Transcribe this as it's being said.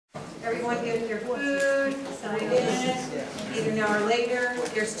everyone get their food, sign in, either now or later.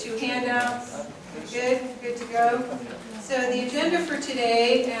 There's 2 handouts. Good to go. So the agenda for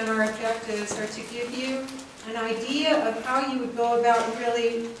today and our objectives are to give you an idea of how you would go about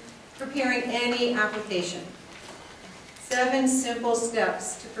really preparing any application. 7 simple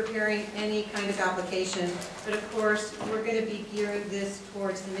steps to preparing any kind of application, but of course we're going to be gearing this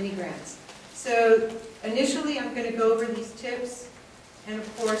towards the mini grants. So initially I'm going to go over these tips, and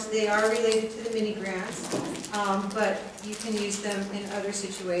of course they are related to the mini grants, but you can use them in other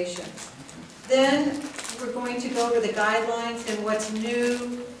situations. Then we're going to go over the guidelines and what's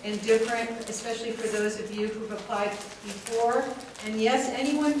new and different, especially for those of you who've applied before. And yes,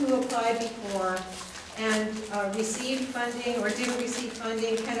 anyone who applied before and received funding or didn't receive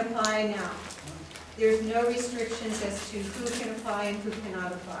funding can apply now. There's no restrictions as to who can apply and who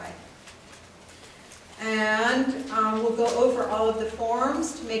cannot apply. And we'll go over all of the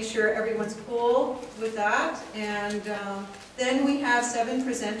forms to make sure everyone's cool with that. And then we have 7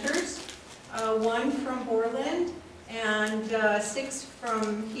 presenters, 1 from Borland and 6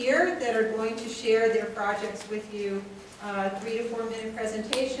 from here that are going to share their projects with you. 3 to 4 minute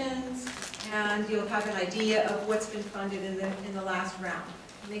presentations, and you'll have an idea of what's been funded in the last round.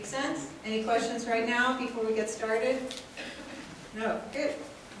 Make sense? Any questions right now before we get started? No? Good.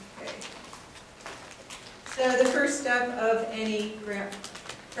 Okay. So the first step of any grant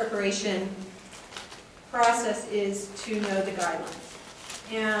preparation process is to know the guidelines.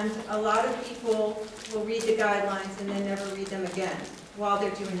 And a lot of people will read the guidelines and then never read them again while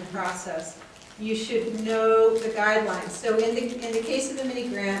they're doing the process. You should know the guidelines. So in the case of the mini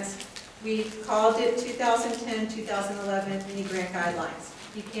grants, we called it 2010-2011 mini grant guidelines.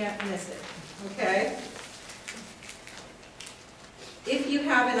 You can't miss it, okay? If you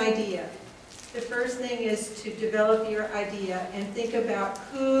have an idea, the first thing is to develop your idea and think about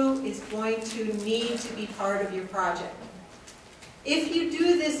who is going to need to be part of your project. If you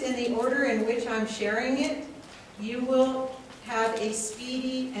do this in the order in which I'm sharing it, you will have a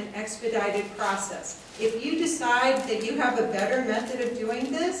speedy and expedited process. If you decide that you have a better method of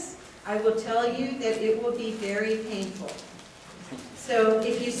doing this, I will tell you that it will be very painful. So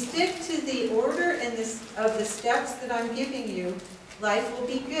if you stick to the order of the steps that I'm giving you, life will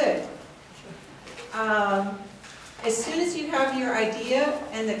be good. As soon as you have your idea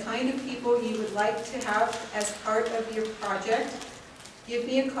and the kind of people you would like to have as part of your project, give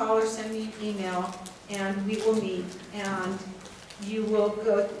me a call or send me an email, and we will meet, and you will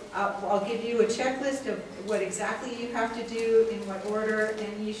go, I'll give you a checklist of what exactly you have to do, in what order,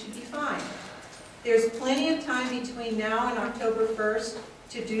 and you should be fine. There's plenty of time between now and October 1st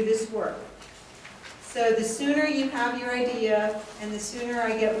to do this work. So the sooner you have your idea and the sooner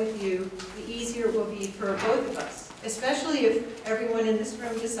I get with you, the easier it will be for both of us, especially if everyone in this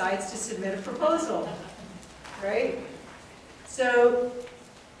room decides to submit a proposal, right? So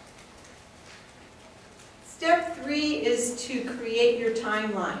step 3 is to create your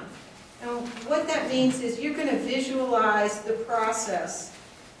timeline. And what that means is you're going to visualize the process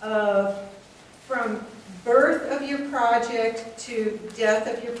from birth of your project to death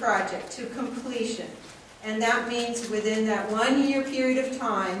of your project, to completion. And that means within that 1-year period of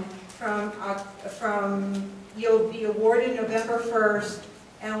time from you'll be awarded November 1st,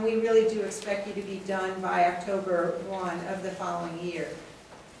 and we really do expect you to be done by October 1 of the following year.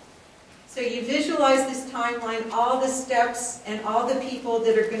 So you visualize this timeline, all the steps and all the people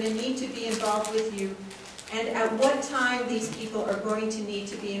that are going to need to be involved with you, and at what time these people are going to need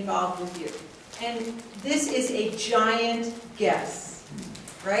to be involved with you. And this is a giant guess,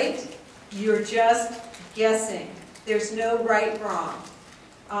 right? You're just guessing. There's no right or wrong.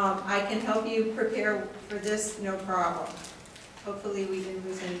 I can help you prepare for this, no problem. Hopefully we didn't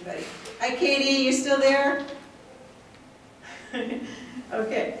lose anybody. Hi Katie, you still there?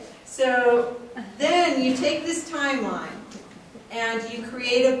 Okay. So then you take this timeline and you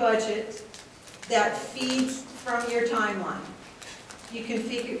create a budget that feeds from your timeline. You can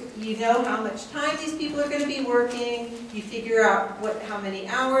figure, you know how much time these people are going to be working, you figure out how many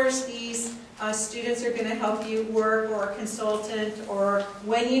hours these students are going to help you work, or a consultant, or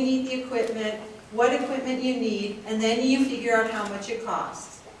when you need the equipment, what equipment you need, and then you figure out how much it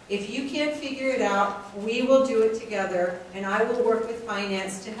costs. If you can't figure it out, we will do it together, and I will work with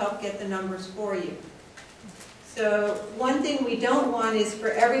finance to help get the numbers for you. So one thing we don't want is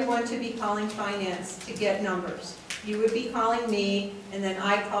for everyone to be calling finance to get numbers. You would be calling me, and then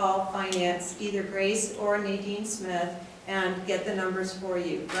I call finance, either Grace or Nadine Smith, and get the numbers for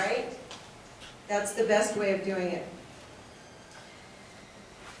you, right? That's the best way of doing it.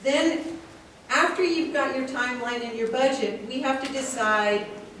 Then, after you've got your timeline and your budget, we have to decide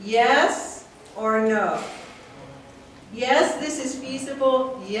Yes or no? Yes, this is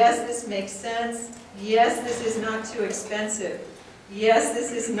feasible. Yes, this makes sense. Yes, this is not too expensive. Yes,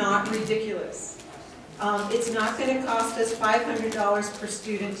 this is not ridiculous. It's not going to cost us $500 per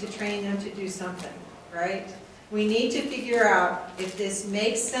student to train them to do something, right? We need to figure out if this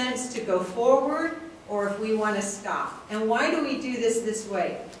makes sense to go forward or if we want to stop. And why do we do this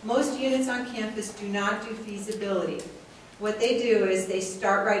way? Most units on campus do not do feasibility. What they do is they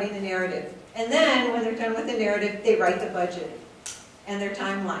start writing the narrative. And then when they're done with the narrative, they write the budget and their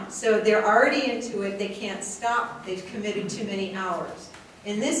timeline. So they're already into it. They can't stop. They've committed too many hours.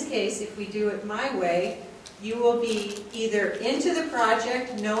 In this case, if we do it my way, you will be either into the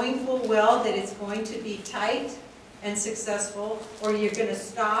project knowing full well that it's going to be tight and successful, or you're going to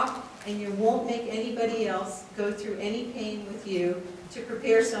stop and you won't make anybody else go through any pain with you to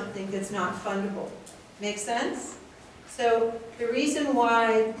prepare something that's not fundable. Make sense? So the reason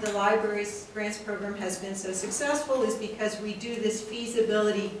why the library's grants program has been so successful is because we do this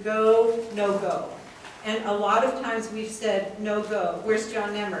feasibility go, no go. And a lot of times we've said no go. Where's John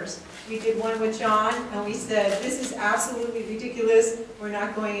Nemmers? We did one with John and we said, this is absolutely ridiculous, we're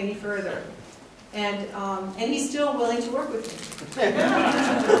not going any further. And he's still willing to work with me.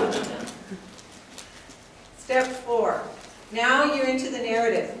 Step 4. Now you're into the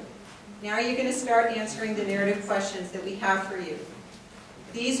narrative. Now you're going to start answering the narrative questions that we have for you.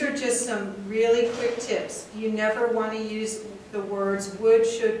 These are just some really quick tips. You never want to use the words would,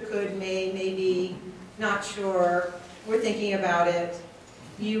 should, could, may, maybe, not sure, we're thinking about it.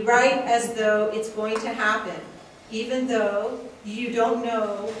 You write as though it's going to happen, even though you don't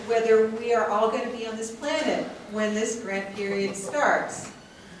know whether we are all going to be on this planet when this grant period starts.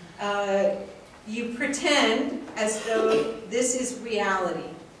 You pretend as though this is reality,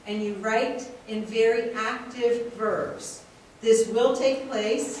 and you write in very active verbs. This will take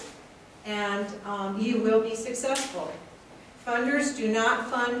place, and you will be successful. Funders do not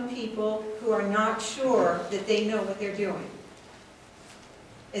fund people who are not sure that they know what they're doing,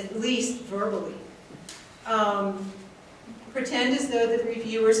 at least verbally. Pretend as though the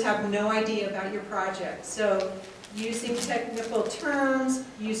reviewers have no idea about your project. So using technical terms,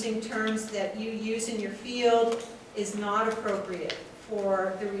 using terms that you use in your field is not appropriate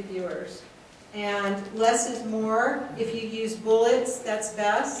for the reviewers. And less is more. If you use bullets, that's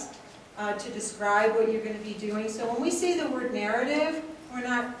best to describe what you're going to be doing. So when we say the word narrative, we're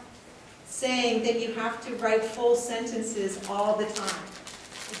not saying that you have to write full sentences all the time.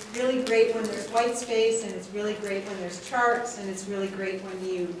 It's really great when there's white space, and it's really great when there's charts, and it's really great when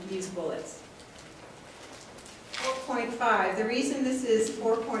you use bullets. 4.5. The reason this is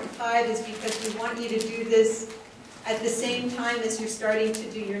 4.5 is because we want you to do this at the same time as you're starting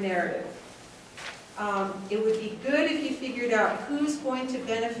to do your narrative. It would be good if you figured out who's going to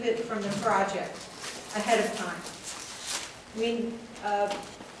benefit from the project ahead of time.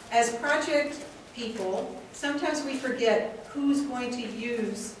 As project people, sometimes we forget who's going to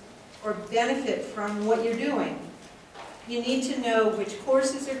use or benefit from what you're doing. You need to know which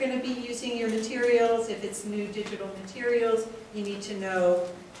courses are going to be using your materials. If it's new digital materials, you need to know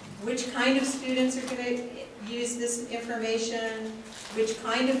which kind of students are going to use this information, which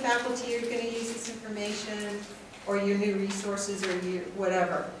kind of faculty are going to use this information, or your new resources, or your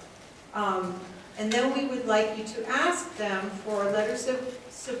whatever. And then we would like you to ask them for letters of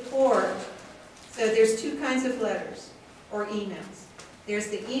support. So there's two kinds of letters or emails. There's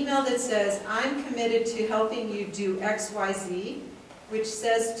the email that says, I'm committed to helping you do X, Y, Z, which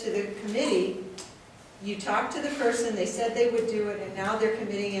says to the committee, you talked to the person, they said they would do it, and now they're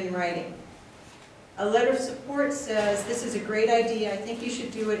committing in writing. A letter of support says, this is a great idea, I think you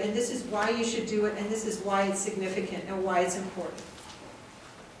should do it, and this is why you should do it, and this is why it's significant and why it's important.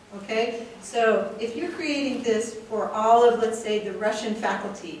 Okay? So if you're creating this for all of, let's say, the Russian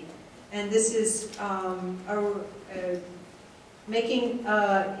faculty, and this is making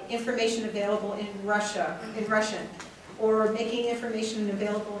information available in Russian, or making information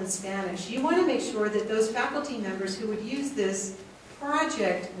available in Spanish, you want to make sure that those faculty members who would use this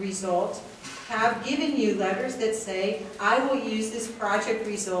project result have given you letters that say, I will use this project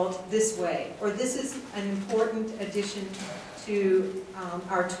result this way, or this is an important addition to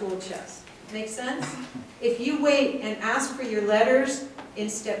our tool chest. Make sense? If you wait and ask for your letters in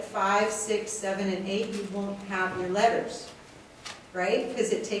step 5, 6, 7, and 8, you won't have your letters, right?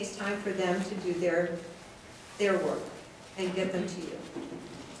 Because it takes time for them to do their work and get them to you.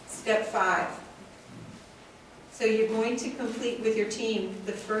 Step 5. So you're going to complete with your team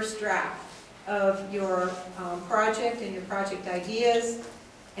the first draft of your project and your project ideas,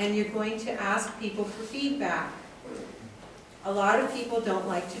 and you're going to ask people for feedback. A lot of people don't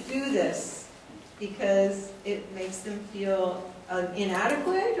like to do this because it makes them feel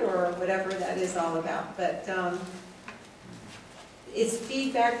inadequate or whatever that is all about. But it's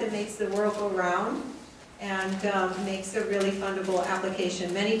feedback that makes the world go round and makes a really fundable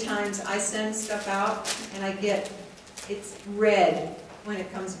application. Many times I send stuff out and it's red when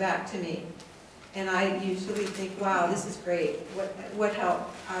it comes back to me. And I usually think, wow, this is great. What help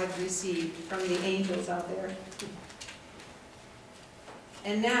I've received from the angels out there.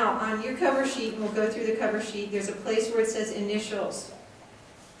 And now, on your cover sheet, and we'll go through the cover sheet, there's a place where it says initials.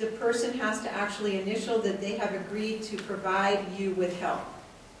 The person has to actually initial that they have agreed to provide you with help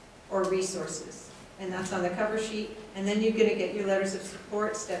or resources. And that's on the cover sheet. And then you're going to get your letters of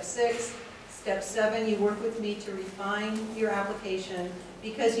support, step 6. Step 7, you work with me to refine your application,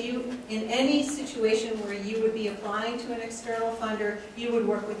 because you, in any situation where you would be applying to an external funder, you would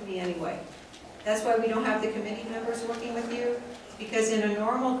work with me anyway. That's why we don't have the committee members working with you, because in a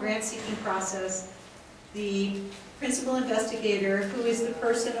normal grant-seeking process, the principal investigator, who is the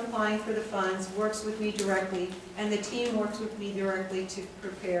person applying for the funds, works with me directly, and the team works with me directly to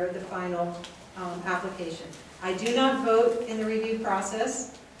prepare the final application. I do not vote in the review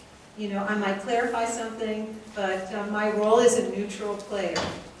process. You know, I might clarify something, but my role is a neutral player.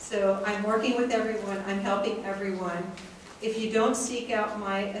 So I'm working with everyone, I'm helping everyone. If you don't seek out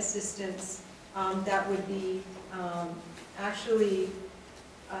my assistance, that would be actually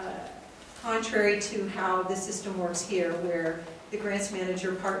contrary to how the system works here, where the grants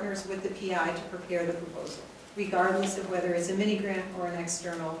manager partners with the PI to prepare the proposal, regardless of whether it's a mini grant or an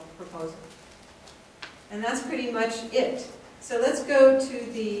external proposal. And that's pretty much it. So let's go to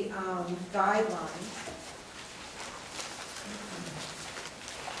the guidelines.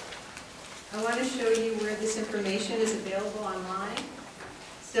 I want to show you where this information is available online.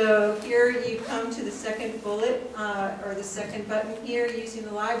 So here you come to the second bullet, or the second button here, using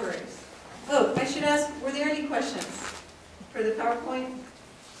the libraries. Oh, I should ask, were there any questions for the PowerPoint?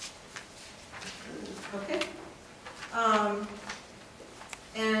 Okay.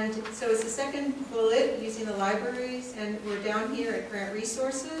 And so it's the second bullet, using the libraries, and we're down here at Grant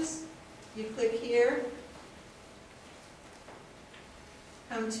Resources. You click here,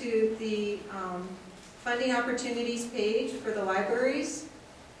 come to the Funding Opportunities page for the libraries,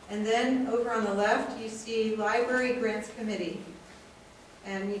 and then over on the left you see Library Grants Committee,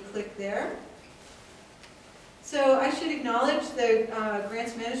 and you click there. So I should acknowledge the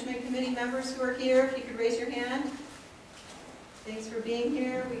Grants Management Committee members who are here. If you could raise your hand. Thanks for being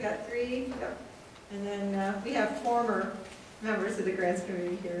here. We got 3. Yep. And then we have former members of the Grants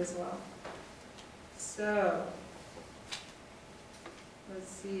Committee here as well. So let's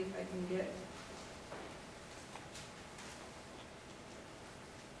see if I can get...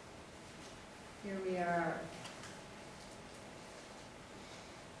 Here we are.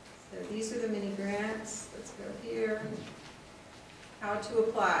 So these are the mini grants. Let's go here. How to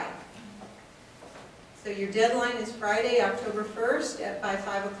apply. So your deadline is Friday, October 1st by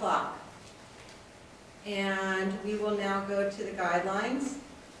 5 o'clock. And we will now go to the guidelines.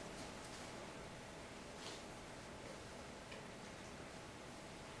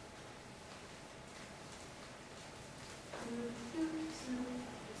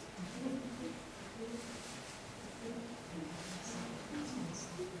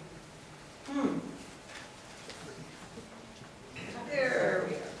 There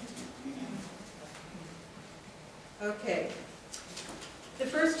we go. Okay. The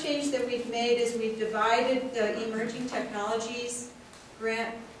first change that we've made is we've divided the emerging technologies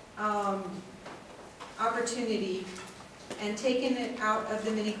grant opportunity and taken it out of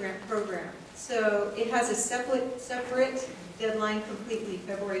the mini grant program. So it has a separate deadline completely,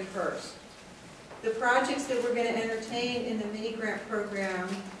 February 1st. The projects that we're going to entertain in the mini grant program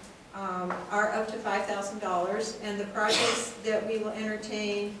are up to $5,000, and the projects that we will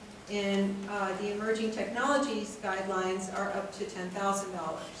entertain in the emerging technologies guidelines are up to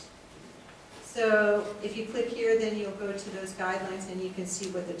 $10,000. So if you click here, then you'll go to those guidelines and you can see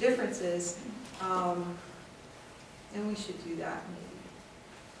what the difference is. And we should do that maybe.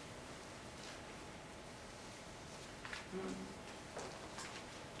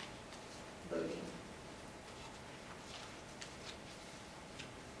 Loading.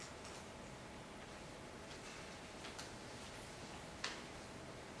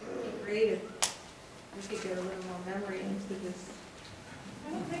 Great if we could get a little more memory into this.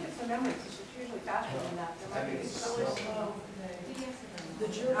 I don't think it's the memory, because it's usually faster than that. There might be really slow. The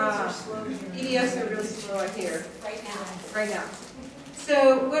journals are slow. PDFs are really slow here. Right now. Right now.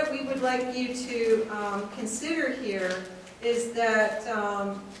 So what we would like you to consider here is that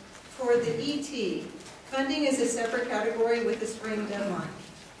for the ET, Funding is a separate category with a spring deadline.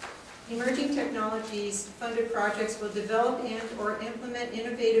 Emerging technologies funded projects will develop and or implement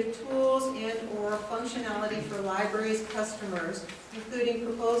innovative tools and or functionality for libraries' customers, including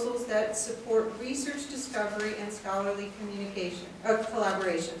proposals that support research discovery and scholarly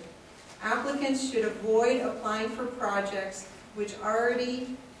collaboration. Applicants should avoid applying for projects which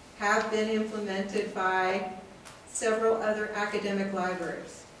already have been implemented by several other academic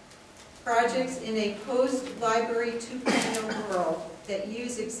libraries. Projects in a post-library 2.0 world that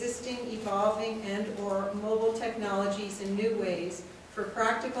use existing, evolving, and or mobile technologies in new ways for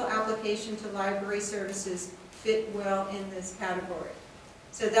practical application to library services fit well in this category.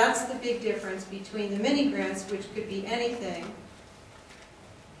 So that's the big difference between the mini-grants, which could be anything,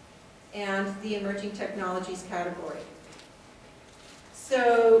 and the emerging technologies category.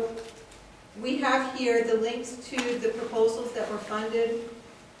 So we have here the links to the proposals that were funded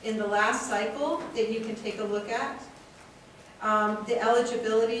in the last cycle that you can take a look at. The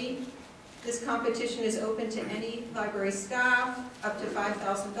eligibility, this competition is open to any library staff, up to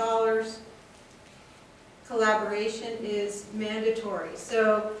 $5,000. Collaboration is mandatory.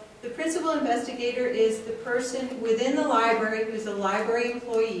 So the principal investigator is the person within the library who's a library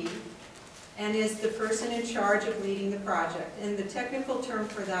employee and is the person in charge of leading the project. And the technical term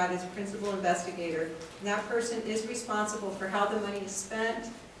for that is principal investigator. And that person is responsible for how the money is spent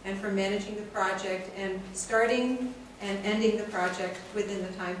and for managing the project and starting and ending the project within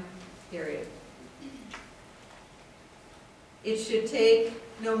the time period. It should take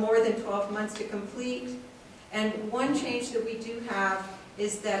no more than 12 months to complete. And one change that we do have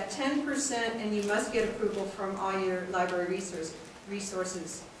is that 10%, and you must get approval from all your library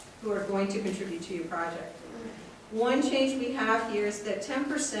resources who are going to contribute to your project. One change we have here is that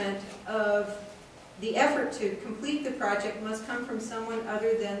 10% of the effort to complete the project must come from someone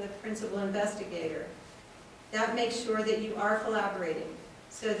other than the principal investigator. That makes sure that you are collaborating.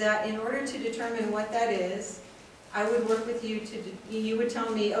 So that in order to determine what that is, I would work with you you would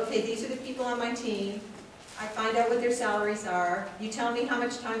tell me, okay, these are the people on my team. I find out what their salaries are. You tell me how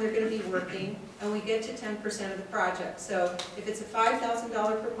much time they're going to be working, and we get to 10% of the project. So if it's a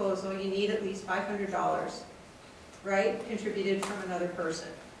 $5,000 proposal, you need at least $500, right, contributed from another person,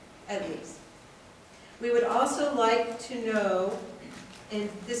 at least. We would also like to know, and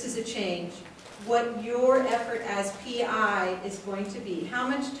this is a change, what your effort as PI is going to be. How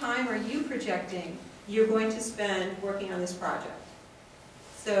much time are you projecting you're going to spend working on this project?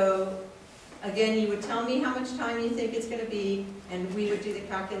 So again, you would tell me how much time you think it's going to be, and we would do the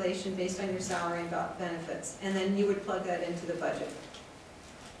calculation based on your salary and benefits, and then you would plug that into the budget.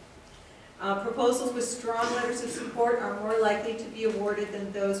 Proposals with strong letters of support are more likely to be awarded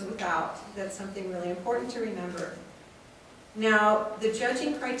than those without. That's something really important to remember. Now, the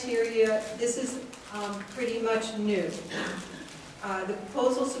judging criteria, this is pretty much new. The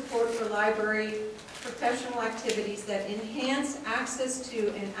proposal support for library professional activities that enhance access to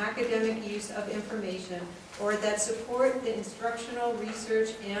and academic use of information or that support the instructional, research,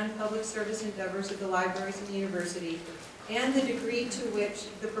 and public service endeavors of the libraries and the university, and the degree to which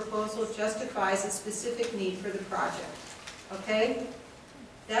the proposal justifies a specific need for the project. Okay?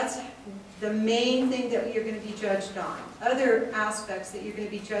 That's the main thing that you're going to be judged on. Other aspects that you're going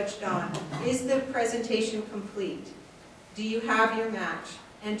to be judged on. Is the presentation complete? Do you have your match?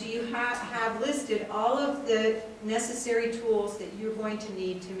 And do you have listed all of the necessary tools that you're going to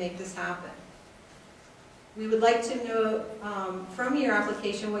need to make this happen? We would like to know from your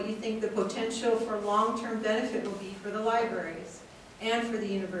application what you think the potential for long-term benefit will be for the libraries and for the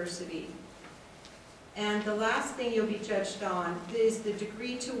university. And the last thing you'll be judged on is the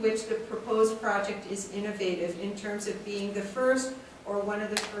degree to which the proposed project is innovative in terms of being the first or one of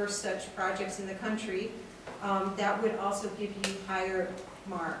the first such projects in the country. That would also give you higher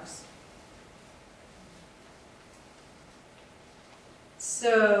marks.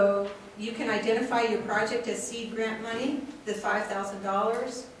 So you can identify your project as seed grant money, the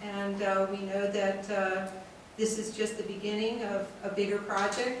 $5,000, and we know that this is just the beginning of a bigger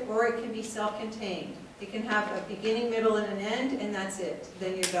project, or it can be self-contained. It can have a beginning, middle, and an end, and that's it.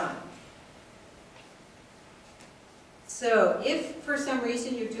 Then you're done. So if for some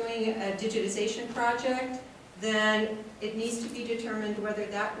reason you're doing a digitization project, then it needs to be determined whether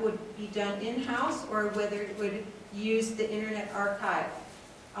that would be done in-house or whether it would use the Internet Archive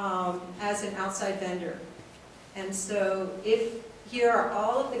as an outside vendor. And so here are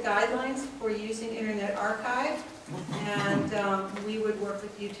all of the guidelines for using Internet Archive, and we would work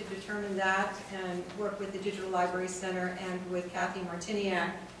with you to determine that and work with the Digital Library Center and with Kathy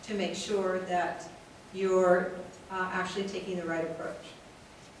Martiniak to make sure that you're actually taking the right approach.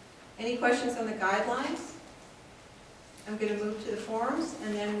 Any questions on the guidelines? I'm going to move to the forms,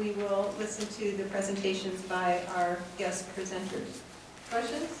 and then we will listen to the presentations by our guest presenters.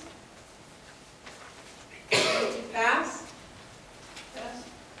 Questions? Ready to pass? Yes.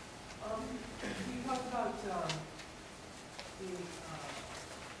 You talked about the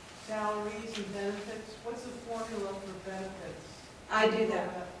salaries and benefits. What's the formula for benefits? I do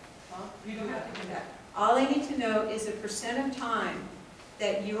that. Huh? You don't have to do that. All I need to know is the percent of time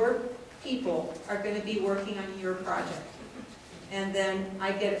that your people are going to be working on your project. And then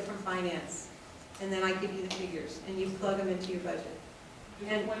I get it from finance. And then I give you the figures, and you plug them into your budget.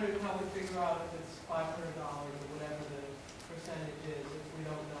 Just wondering how we figure out if it's $500 or whatever the percentage is, if we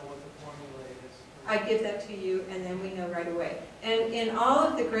don't know what the formula is. I give that to you, and then we know right away. And in all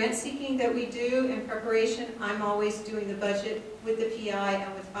of the grant seeking that we do in preparation, I'm always doing the budget with the PI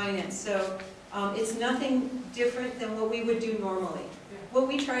and with finance. So it's nothing different than what we would do normally. Yeah. What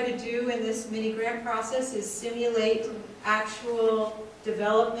we try to do in this mini grant process is simulate actual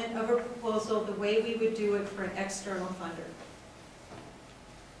development of a proposal the way we would do it for an external funder.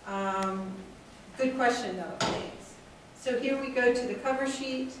 Good question, though. Thanks. So here we go to the cover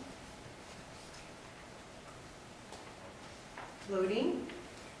sheet. Loading.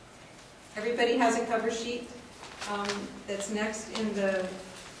 Everybody has a cover sheet that's next in the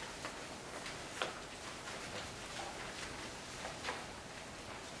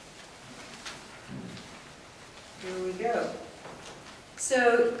here we go.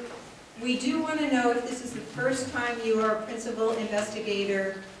 So we do want to know if this is the first time you are a principal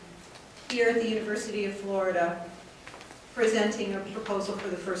investigator here at the University of Florida presenting a proposal for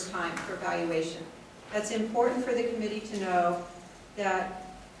the first time for evaluation. That's important for the committee to know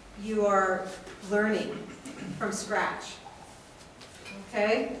that you are learning from scratch.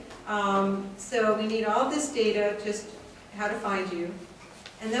 Okay? So we need all this data, just how to find you.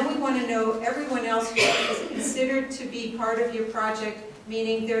 And then we want to know everyone else who is considered to be part of your project,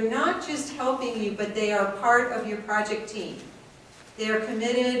 meaning they're not just helping you, but they are part of your project team. They are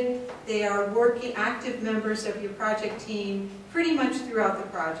committed, they are working, active members of your project team pretty much throughout the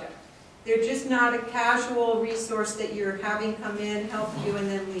project. They're just not a casual resource that you're having come in, help you, and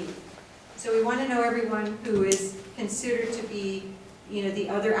then leave. So we want to know everyone who is considered to be, the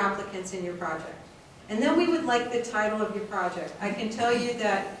other applicants in your project. And then we would like the title of your project. I can tell you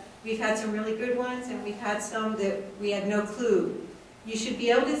that we've had some really good ones, and we've had some that we had no clue. You should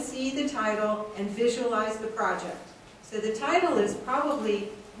be able to see the title and visualize the project. So the title is probably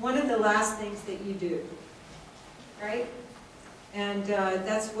one of the last things that you do, right? And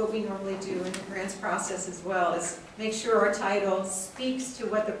that's what we normally do in the grants process as well, is make sure our title speaks to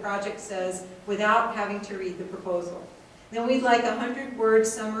what the project says without having to read the proposal. Then we'd like a 100-word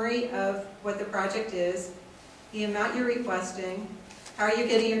summary of what the project is, the amount you're requesting, how you're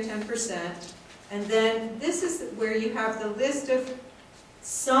getting your 10%, and then this is where you have the list of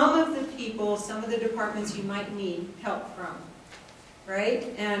some of the people, some of the departments you might need help from.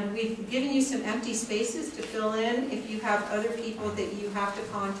 Right? And we've given you some empty spaces to fill in if you have other people that you have to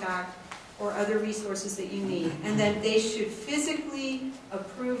contact or other resources that you need. And then they should physically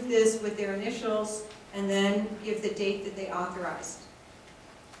approve this with their initials and then give the date that they authorized.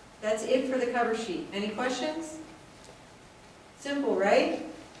 That's it for the cover sheet. Any questions? Simple, right?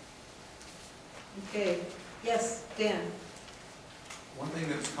 Okay. Yes, Dan. One thing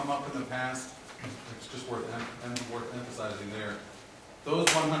that's come up in the past, it's just worth emphasizing there, those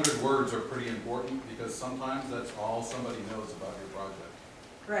 100 words are pretty important because sometimes that's all somebody knows about your project.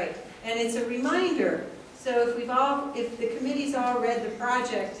 Right, and it's a reminder. So if the committee's all read the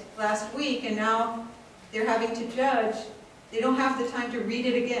project last week and now they're having to judge, they don't have the time to read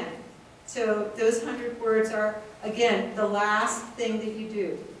it again. So those 100 words are, again, the last thing that you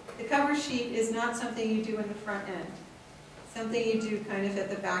do. The cover sheet is not something you do in the front end. Something you do kind of at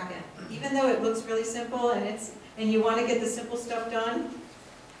the back end. Even though it looks really simple and you want to get the simple stuff done,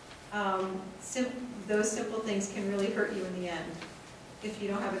 those simple things can really hurt you in the end if you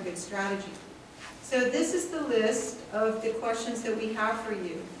don't have a good strategy. So this is the list of the questions that we have for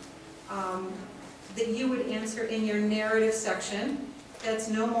you that you would answer in your narrative section. That's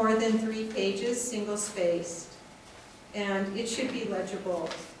no more than 3 pages, single-spaced, and it should be legible.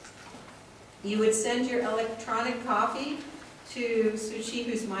 You would send your electronic copy to Suchi,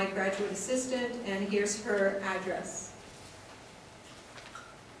 who's my graduate assistant, and here's her address.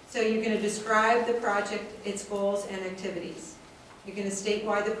 So you're going to describe the project, its goals and activities. You're going to state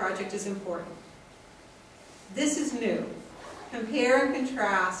why the project is important. This is new. Compare and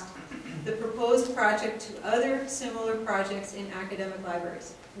contrast the proposed project to other similar projects in academic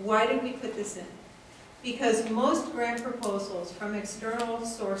libraries. Why did we put this in? Because most grant proposals from external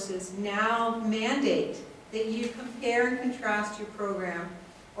sources now mandate that you compare and contrast your program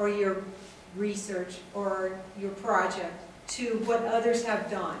or your research or your project to what others have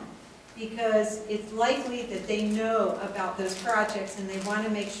done. Because it's likely that they know about those projects and they want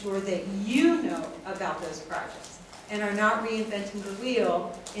to make sure that you know about those projects and are not reinventing the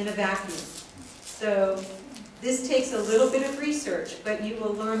wheel in a vacuum. So this takes a little bit of research, but you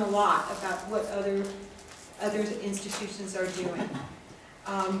will learn a lot about what other institutions are doing.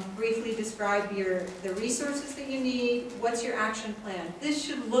 Briefly describe the resources that you need. What's your action plan? This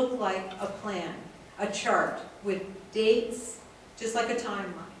should look like a plan, a chart with dates, just like a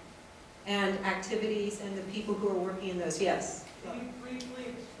timeline, and activities and the people who are working in those. Yes? Can you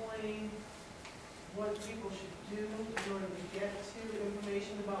briefly explain what people should do in order to get to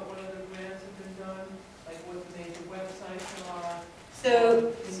information about what other grants have been done? Like what the major websites are?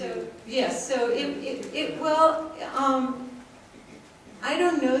 Yes, so I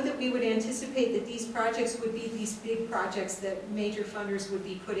don't know that we would anticipate that these projects would be these big projects that major funders would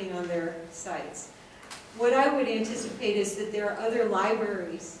be putting on their sites. What I would anticipate is that there are other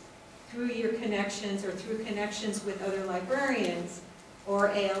libraries through your connections or through connections with other librarians, or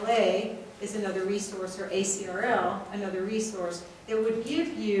ALA is another resource, or ACRL, another resource, that would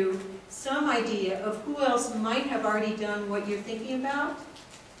give you some idea of who else might have already done what you're thinking about,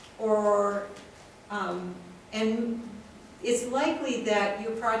 or, and it's likely that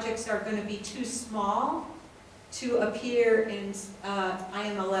your projects are going to be too small to appear in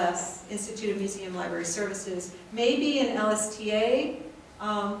IMLS, Institute of Museum Library Services. Maybe in LSTA,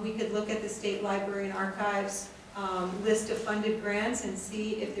 we could look at the State Library and Archives list of funded grants and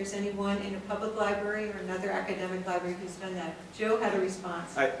see if there's anyone in a public library or another academic library who's done that. Joe had a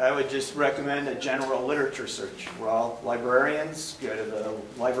response. I would just recommend a general literature search. We're all librarians. Go to the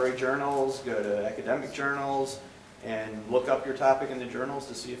library journals, go to academic journals, and look up your topic in the journals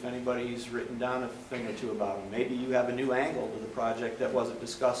to see if anybody's written down a thing or two about them. Maybe you have a new angle to the project that wasn't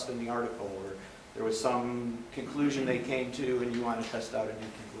discussed in the article, or there was some conclusion they came to and you want to test out a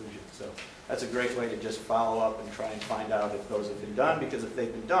new conclusion. So that's a great way to just follow up and try and find out if those have been done, because if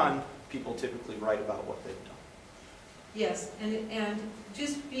they've been done, people typically write about what they've done. Yes, and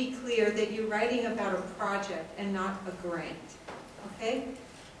just be clear that you're writing about a project and not a grant, okay?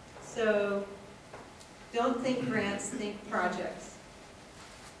 So don't think grants, think projects.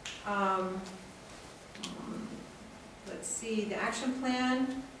 Let's see, the action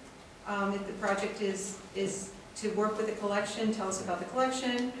plan, if the project is to work with the collection, tell us about the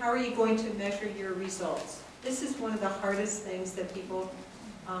collection. How are you going to measure your results? This is one of the hardest things that people,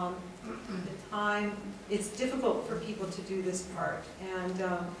 it's difficult for people to do this part. And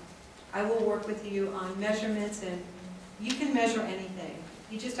I will work with you on measurements, and you can measure anything.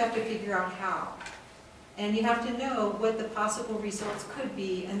 You just have to figure out how. And you have to know what the possible results could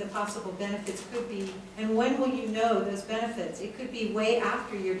be and the possible benefits could be. And when will you know those benefits? It could be way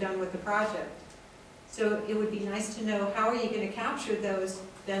after you're done with the project. So it would be nice to know, how are you going to capture those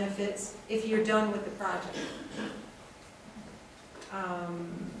benefits if you're done with the project?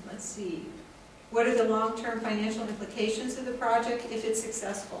 Let's see. What are the long-term financial implications of the project if it's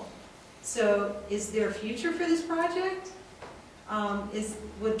successful? So is there a future for this project?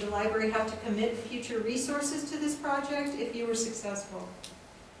 Would the library have to commit future resources to this project if you were successful?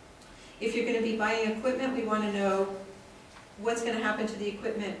 If you're going to be buying equipment, we want to know what's going to happen to the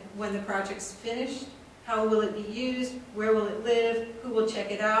equipment when the project's finished. How will it be used? Where will it live? Who will check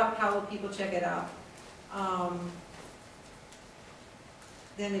it out? How will people check it out?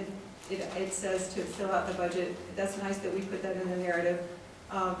 Then it says to fill out the budget. That's nice that we put that in the narrative.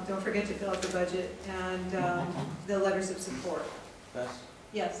 Don't forget to fill out the budget and the letters of support.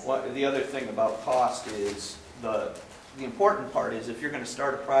 Yes? Well, the other thing about cost is the important part is if you're going to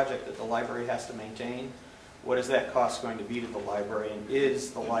start a project that the library has to maintain, what is that cost going to be to the library, and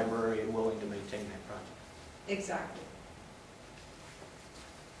is the library willing to maintain that project? Exactly.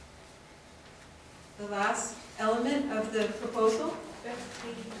 The last element of the proposal?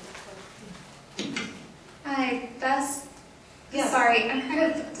 Hi, Bess. Yes. Sorry, I'm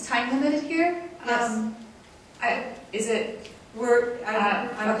kind of time limited here. Yes. Is it?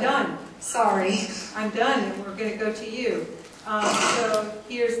 I'm okay. done. Sorry. I'm done, and we're going to go to you. So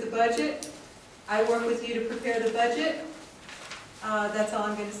here's the budget. I work with you to prepare the budget. That's all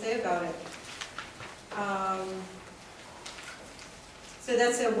I'm going to say about it. So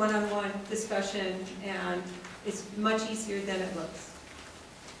that's a one-on-one discussion, and it's much easier than it looks.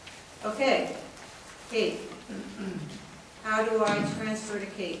 Okay, Kate. How do I transfer to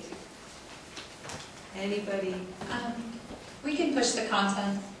Kate? Anybody? We can push the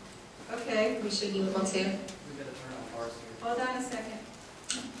content. Okay, We should be able to. We gotta turn on ours here. hold on a second.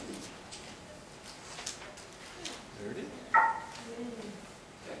 There it is.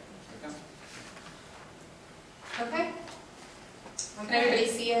 Okay. Can everybody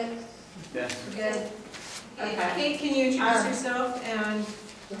see it? Yes. Good. Okay. Kate, can you introduce yourself and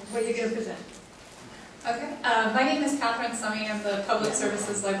what you're going to present? Okay. My name is Catherine Summey. I'm the Public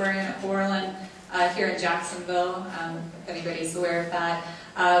Services Librarian at Borland here in Jacksonville, if anybody's aware of that.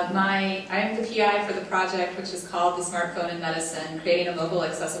 I'm the PI for the project, which is called the Smartphone in Medicine, creating a mobile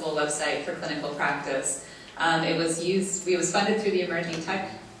accessible website for clinical practice. It was funded through the Emerging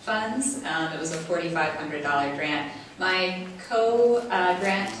Tech Funds. It was a $4,500 grant. My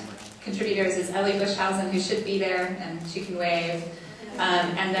co-grant contributors is Ellie Bushhausen, who should be there, and she can wave.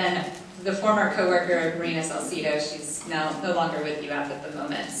 And then the former coworker, Marina Salcido, she's now no longer with UF at the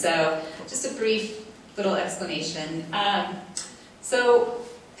moment. So just a brief little explanation. So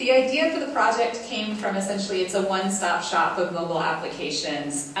the idea for the project came from essentially it's a one-stop shop of mobile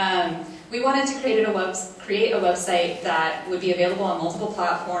applications. We wanted to create a website that would be available on multiple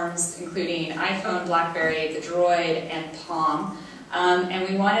platforms, including iPhone, BlackBerry, the Droid, and Palm. And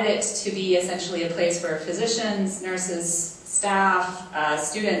we wanted it to be essentially a place where physicians, nurses, staff,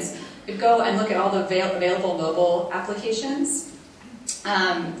 students could go and look at all the available mobile applications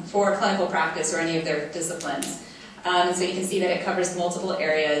for clinical practice or any of their disciplines. And so you can see that it covers multiple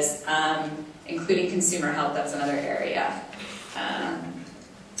areas, including consumer health. That's another area.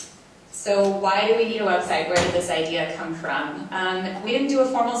 So why do we need a website? Where did this idea come from? We didn't do a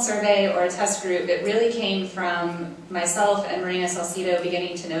formal survey or a test group. It really came from myself and Marina Salcido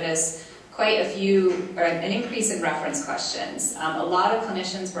beginning to notice quite an increase in reference questions. A lot of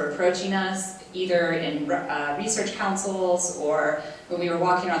clinicians were approaching us either in research councils or when we were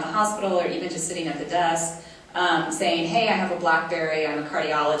walking around the hospital or even just sitting at the desk saying, hey, I have a BlackBerry, I'm a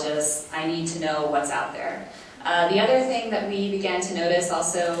cardiologist, I need to know what's out there. The other thing that we began to notice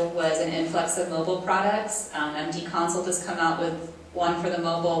also was an influx of mobile products. MD Consult has come out with one for the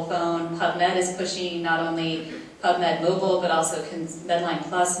mobile phone. PubMed is pushing not only PubMed Mobile, but also Medline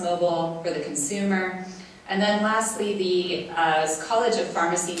Plus Mobile for the consumer. And then lastly, the College of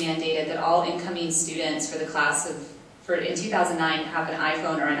Pharmacy mandated that all incoming students for the class in 2009 have an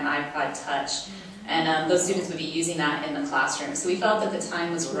iPhone or an iPod Touch. And those students would be using that in the classroom. So we felt that the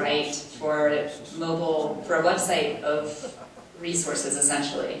time was right for a website of resources,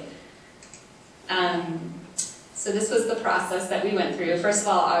 essentially. So this was the process that we went through. First of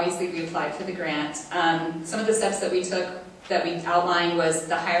all, obviously, we applied for the grant. Some of the steps that we took, that we outlined, was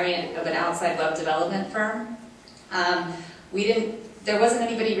the hiring of an outside web development firm. There wasn't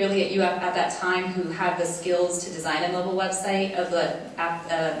anybody really at UF at that time who had the skills to design a mobile website of the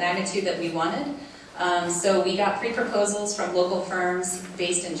magnitude that we wanted. So we got 3 proposals from local firms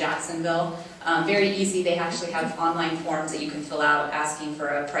based in Jacksonville. Very easy. They actually have online forms that you can fill out asking for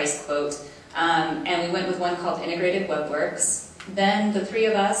a price quote. And we went with one called Integrated WebWorks. Then the 3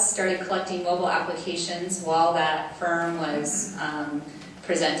 of us started collecting mobile applications while that firm was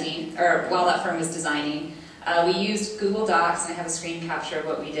while that firm was designing. We used Google Docs, and I have a screen capture of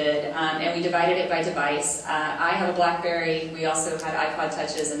what we did, and we divided it by device. I have a BlackBerry, we also had iPod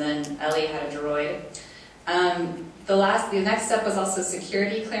Touches, and then Ellie had a Droid. The next step was also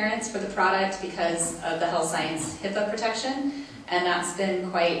security clearance for the product because of the health science HIPAA protection, and that's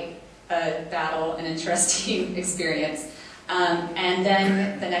been quite a battle and interesting experience. And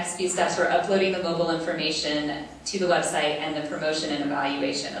then the next few steps were uploading the mobile information to the website and the promotion and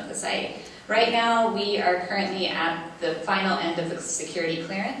evaluation of the site. Right now, we are currently at the final end of the security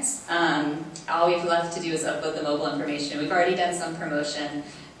clearance. All we have left to do is upload the mobile information. We've already done some promotion,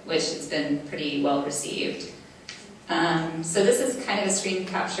 which has been pretty well received. So this is kind of a screen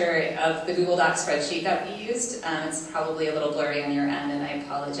capture of the Google Docs spreadsheet that we used. It's probably a little blurry on your end, and I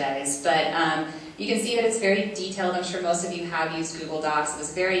apologize. But you can see that it's very detailed. I'm sure most of you have used Google Docs. It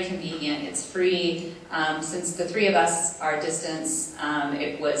was very convenient. It's free. Since the 3 of us are distance,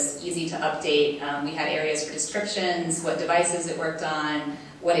 it was easy to update. We had areas for descriptions, what devices it worked on,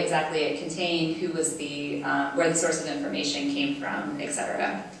 what exactly it contained, who was where the source of information came from,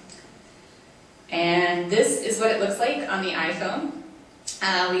 etc. And this is what it looks like on the iPhone.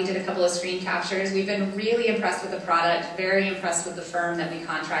 We did a couple of screen captures. We've been really impressed with the product, very impressed with the firm that we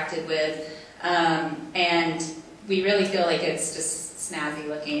contracted with, and we really feel like it's just snazzy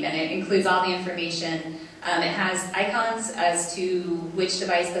looking, and it includes all the information. It has icons as to which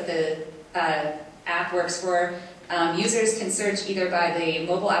device that the app works for. Users can search either by the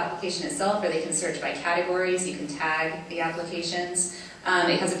mobile application itself, or they can search by categories. You can tag the applications.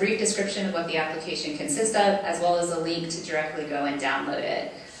 It has a brief description of what the application consists of, as well as a link to directly go and download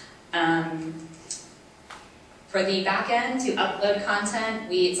it. For the back end to upload content,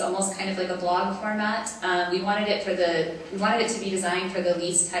 it's almost kind of like a blog format. We wanted it to be designed for the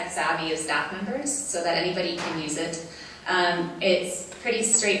least tech savvy of staff members, so that anybody can use it. It's pretty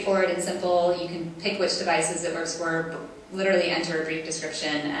straightforward and simple. You can pick which devices it works for, literally enter a brief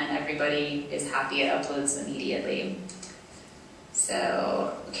description, and everybody is happy. It uploads immediately.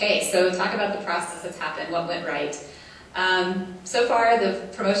 So, okay, so talk about the process that's happened, what went right. So far, the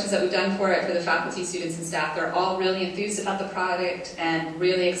promotions that we've done for it, for the faculty, students, and staff, they're all really enthused about the product and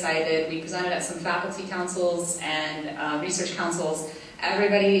really excited. We presented at some faculty councils and research councils.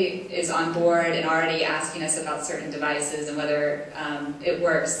 Everybody is on board and already asking us about certain devices and whether it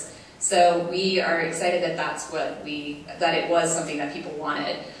works. So we are excited that that it was something that people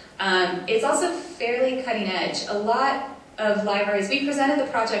wanted. It's also fairly cutting edge. A lot of libraries, we presented the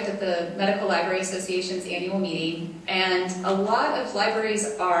project at the Medical Library Association's annual meeting, and a lot of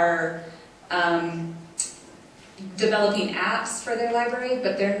libraries are developing apps for their library,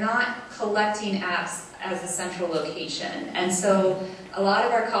 but they're not collecting apps as a central location. And so a lot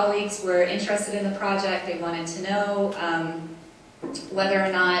of our colleagues were interested in the project. They wanted to know whether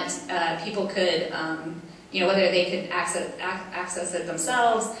or not people could, whether they could access it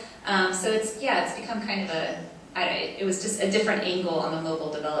themselves. So it's become kind of it was just a different angle on the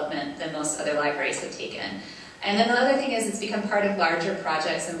mobile development than most other libraries have taken. And then the other thing is it's become part of larger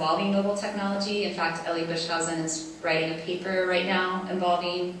projects involving mobile technology. In fact, Ellie Bushhausen is writing a paper right now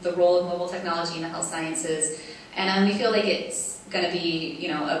involving the role of mobile technology in the health sciences. And we feel like it's going to be,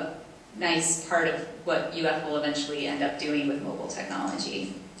 a nice part of what UF will eventually end up doing with mobile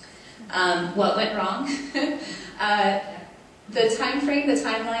technology. What went wrong? The time frame, the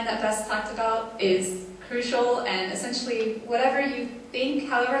timeline that Beth talked about is crucial, and essentially whatever you think,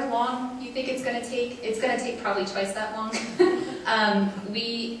 however long you think it's going to take probably twice that long.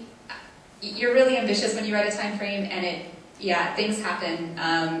 You're really ambitious when you write a time frame, and things happen.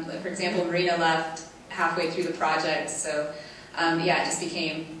 For example, Marina left halfway through the project, so it just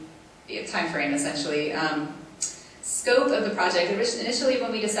became a time frame essentially. Scope of the project. Initially,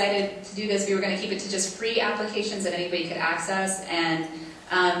 when we decided to do this, we were going to keep it to just free applications that anybody could access, and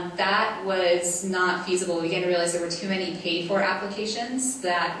that was not feasible. We began to realize there were too many paid-for applications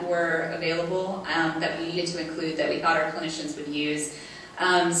that were available that we needed to include, that we thought our clinicians would use.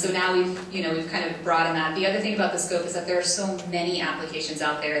 So now we've kind of broadened that. The other thing about the scope is that there are so many applications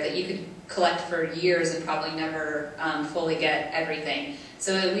out there that you could collect for years and probably never fully get everything.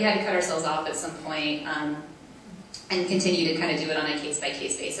 So we had to cut ourselves off at some point and continue to kind of do it on a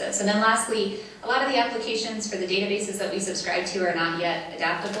case-by-case basis. And then lastly, a lot of the applications for the databases that we subscribe to are not yet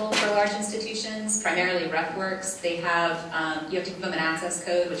adaptable for large institutions, primarily RefWorks. They have, you have to give them an access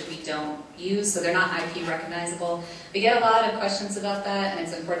code, which we don't use, so they're not IP recognizable. We get a lot of questions about that, and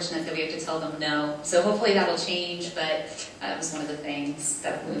it's unfortunate that we have to tell them no. So hopefully that'll change, but that was one of the things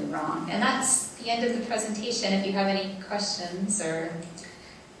that went wrong. And that's the end of the presentation. If you have any questions, or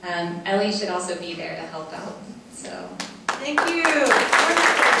Ellie should also be there to help out. So, thank you.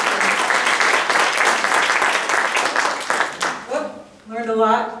 Whoop, learned a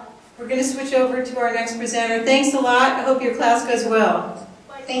lot. We're going to switch over to our next presenter. Thanks a lot. I hope your class goes well.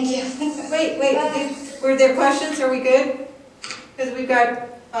 Thank you. Wait. Were there questions? Are we good? Because we've got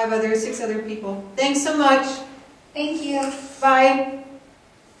 6 other people. Thanks so much. Thank you. Bye.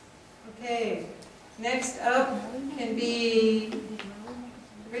 Okay. Next up can be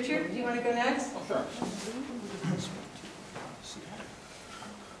Richard. Do you want to go next? Oh, sure.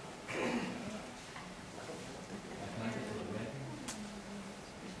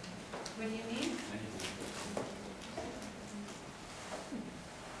 What do you need?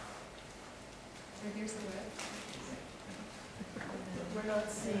 Here's the web. We're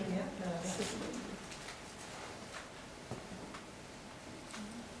not seeing it.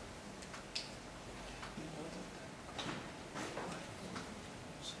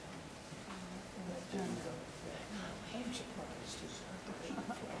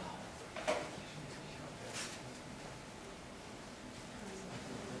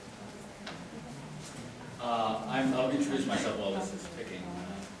 I'll introduce myself while this is picking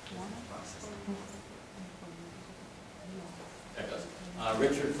process. That does.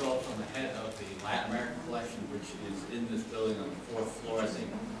 Richard Phillips, I'm the head of the Latin American collection, which is in this building on the 4th floor. I think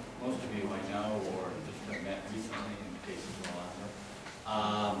most of you might know or just have met recently in cases of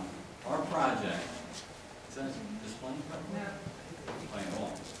Orlando. Our project, is that displaying? No. Displaying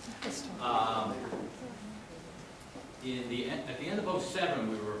all. At the end of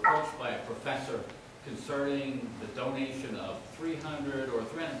 2007, we were approached by a professor concerning the donation of 300 or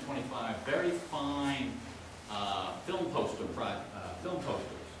 325 very fine film posters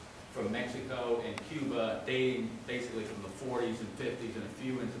from Mexico and Cuba, dating basically from the 40s and 50s and a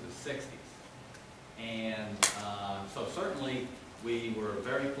few into the 60s. And so certainly we were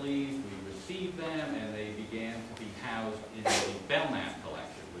very pleased, we received them, and they began to be housed in the Belknap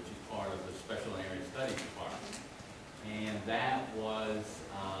collection, which is part of the Special Area Studies Department. And that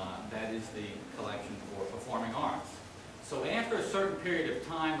is the collection for performing arts. So after a certain period of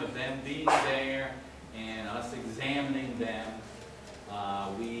time of them being there and us examining them,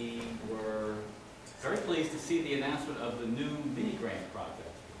 we were very pleased to see the announcement of the new Minigrants project.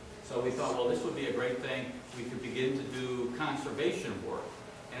 So we thought, well, this would be a great thing. We could begin to do conservation work.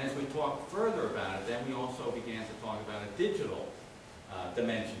 And as we talked further about it, then we also began to talk about a digital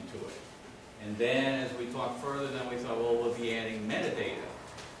dimension to it. And then as we talked further, then we thought, well, we'll be adding metadata.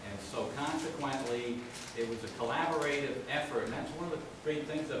 And so consequently, it was a collaborative effort, and that's one of the great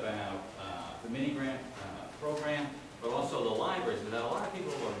things about the Minigrant program, but also the libraries, is that a lot of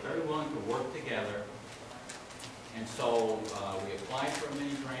people are very willing to work together. And so we applied for a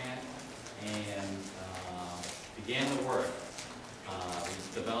mini-grant and began the work. We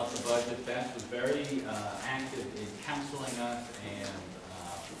developed the budget. Beth was very active in counseling us and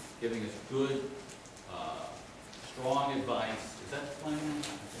giving us good, strong advice. Is that playing?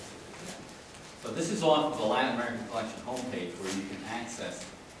 So this is off of the Latin American Collection homepage where you can access,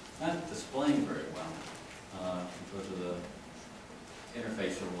 it's not displaying very well because of the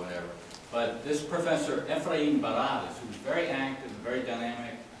interface or whatever. But this Professor Efraín Barradas, who's very active, very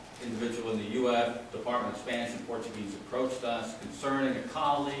dynamic individual in the UF Department of Spanish and Portuguese, approached us concerning a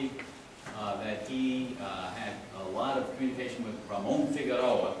colleague that he had a lot of communication with, Ramon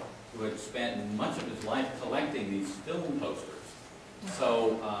Figueroa, who had spent much of his life collecting these film posters.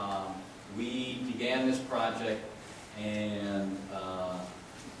 So we began this project, and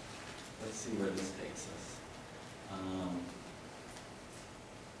let's see where this takes us.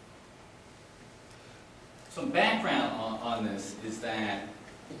 Some background on this is that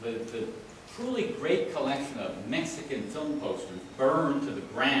the truly great collection of Mexican film posters burned to the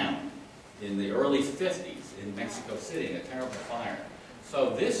ground in the early 50s in Mexico City in a terrible fire.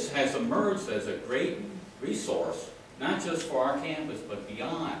 So this has emerged as a great resource, not just for our campus, but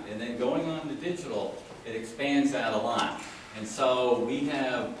beyond. And then going on to digital, it expands out a lot. And so we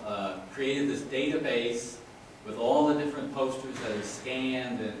have created this database with all the different posters that are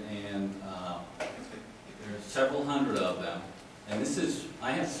scanned, and there's several hundred of them. And this is,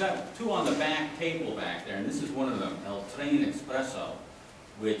 I have two on the back table back there, and this is one of them, El Tren Expreso,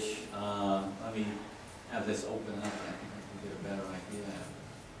 which, let me have this open up, and I think I can get a better idea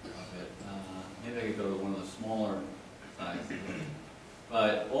of it. Maybe I could go to one of the smaller sizes.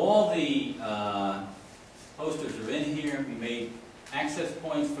 But all the posters are in here. We made access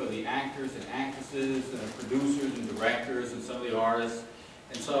points for the actors and actresses and producers and directors and some of the artists.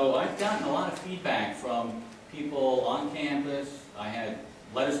 And so I've gotten a lot of feedback from people on campus. I had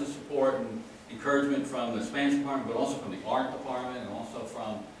letters of support and encouragement from the Spanish department, but also from the art department, and also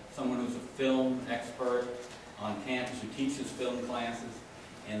from someone who's a film expert on campus who teaches film classes.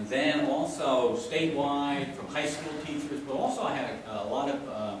 And then also statewide from high school teachers, but also I had a lot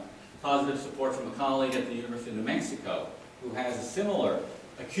of positive support from a colleague at the University of New Mexico who has a similar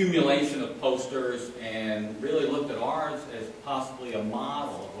accumulation of posters and really looked at ours as possibly a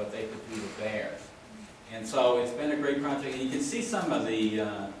model of what they could do with theirs. And so it's been a great project. And you can see some of the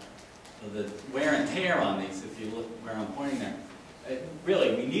wear and tear on these if you look where I'm pointing there.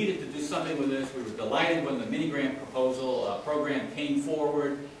 Really, we needed to do something with this. We were delighted when the mini-grant program came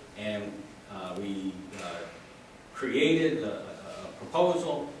forward, and we created a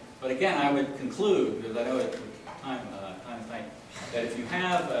proposal. But again, I would conclude, because I know it's time is tight, that if you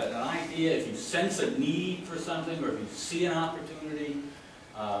have an idea, if you sense a need for something, or if you see an opportunity,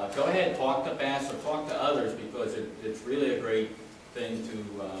 go ahead, talk to Bass or talk to others, because it's really a great thing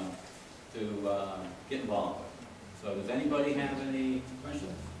to get involved with. So does anybody have any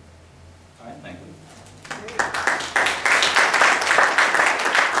questions? All right, thank you.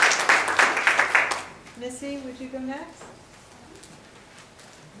 Missy, would you go next?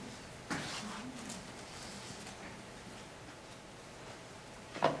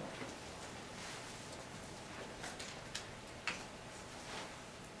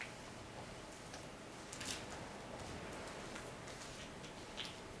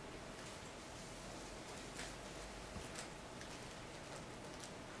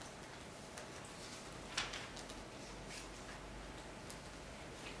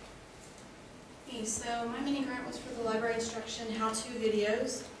 So my mini grant was for the library instruction how-to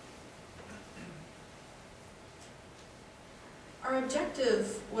videos. Our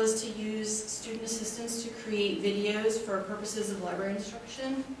objective was to use student assistants to create videos for purposes of library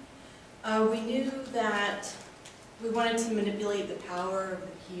instruction. We knew that we wanted to manipulate the power of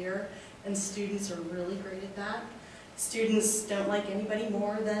the peer, and students are really great at that. Students don't like anybody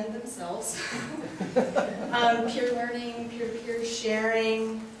more than themselves. Peer learning, peer-to-peer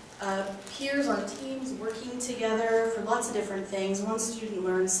sharing, peers on teams working together for lots of different things. One student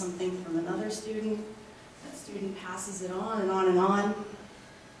learns something from another student. That student passes it on and on and on.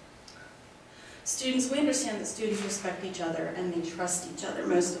 Students, we understand that students respect each other and they trust each other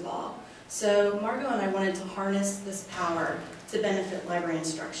most of all. So Margot and I wanted to harness this power to benefit library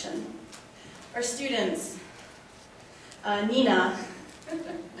instruction. Our students, Nina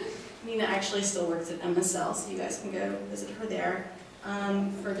actually still works at MSL, so you guys can go visit her there.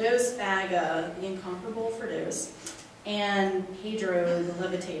 Firdaus Baga, the incomparable Firdaus, and Pedro, the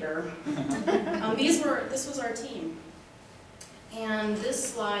levitator. This was our team. And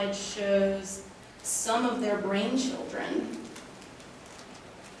this slide shows some of their brain children.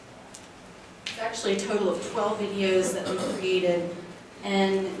 It's actually a total of 12 videos that we created,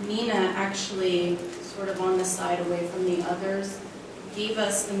 and Nina actually, sort of on the side away from the others, gave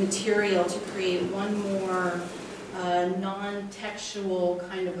us the material to create one more non-textual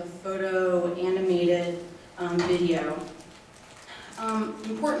kind of a photo animated video.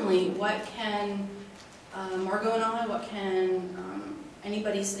 Importantly, what can Margot and I, what can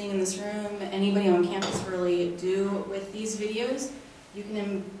anybody sitting in this room, anybody on campus really do with these videos? You can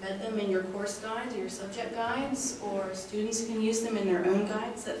embed them in your course guides or your subject guides, or students can use them in their own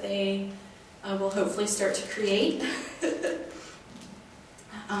guides that they will hopefully start to create.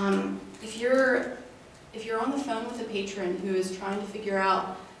 If you're on the phone with a patron who is trying to figure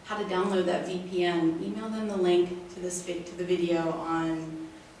out how to download that VPN, email them the link to the video on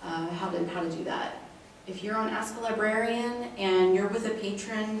how to do that. If you're on Ask a Librarian and you're with a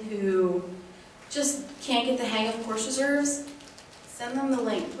patron who just can't get the hang of course reserves, send them the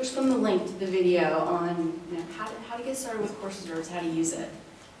link, push them the link to the video on how to get started with course reserves, how to use it.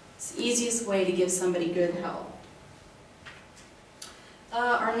 It's the easiest way to give somebody good help.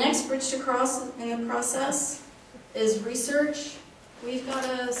 Our next bridge to cross in the process is research. We've got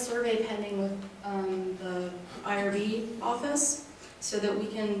a survey pending with the IRB office so that we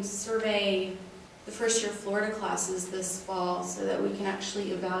can survey the first year Florida classes this fall so that we can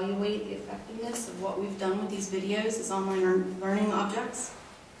actually evaluate the effectiveness of what we've done with these videos as online learning objects.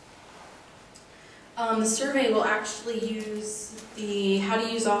 The survey will actually use the how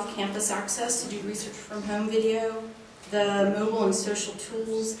to use off-campus access to do research from home video, the mobile and social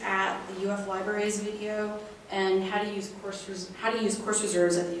tools at the UF Libraries video, and how to use course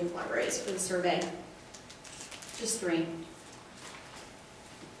reserves at the UF Libraries for the survey. Just 3.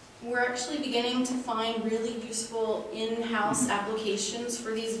 We're actually beginning to find really useful in-house applications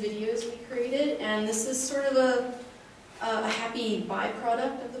for these videos we created, and this is sort of a happy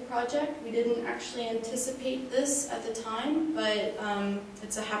byproduct of the project. We didn't actually anticipate this at the time, but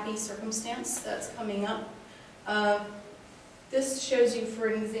it's a happy circumstance that's coming up. This shows you, for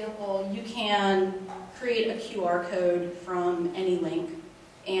an example, you can create a QR code from any link,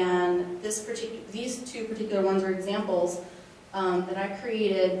 and these 2 particular ones are examples that I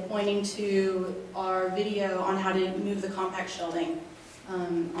created pointing to our video on how to move the compact shelving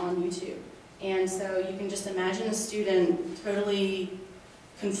on YouTube. And so you can just imagine a student totally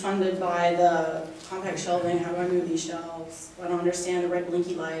confounded by the compact shelving. How do I move these shelves? I don't understand the red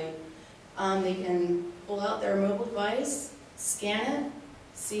blinky light. They can pull out their mobile device, scan it,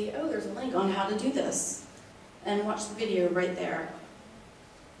 see, oh, there's a link on how to do this, and watch the video right there.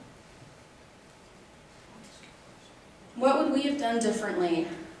 What would we have done differently?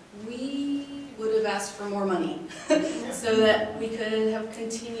 We would have asked for more money so that we could have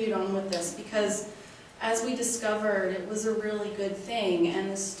continued on with this, because as we discovered, it was a really good thing,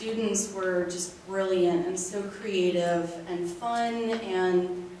 and the students were just brilliant and so creative and fun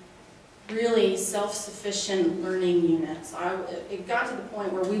and really self-sufficient learning units. It got to the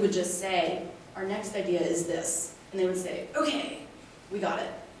point where we would just say, our next idea is this, and they would say, okay, we got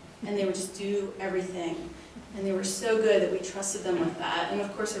it, and they would just do everything. And they were so good that we trusted them with that. And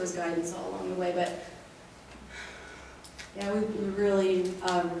of course there was guidance all along the way, but yeah, we really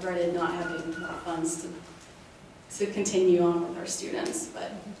regretted not having enough funds to continue on with our students.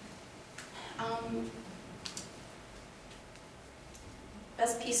 But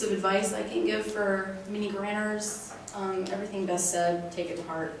best piece of advice I can give for mini-granters, everything Beth said, take it to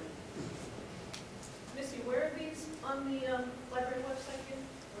heart. Missy, where are these on the library website again?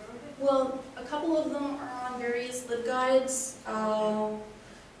 Where are they? Well, a couple of them are on various LibGuides.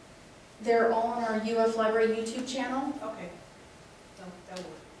 They're all on our UF Library YouTube channel. Okay. That'll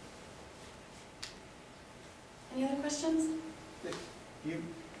work. Any other questions?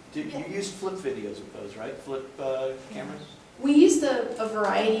 You use flip videos with those, right? Flip cameras? We used a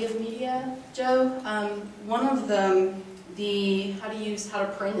variety of media, Joe. One of them, the how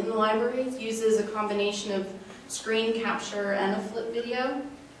to print in the libraries, uses a combination of screen capture and a flip video.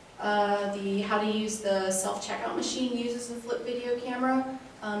 The how to use the self-checkout machine uses a flip video camera.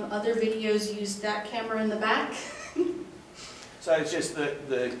 Other videos use that camera in the back. So it's just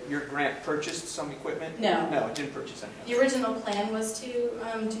your grant purchased some equipment? No. No, it didn't purchase anything. The original plan was to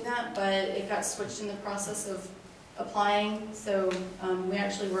do that, but it got switched in the process of applying, so we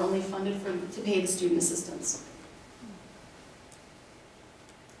actually were only funded to pay the student assistance.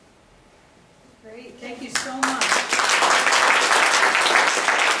 Great, thank you so much.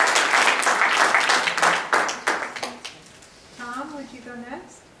 Tom, would you go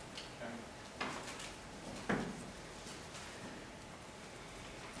next?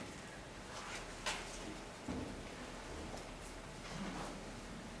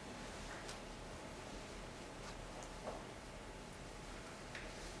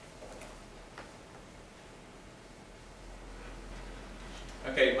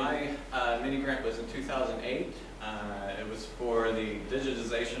 Okay, my mini grant was in 2008. It was for the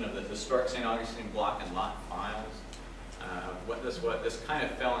digitization of the historic St. Augustine block and lot files. This kind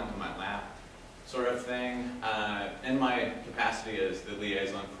of fell into my lap, sort of thing. In my capacity as the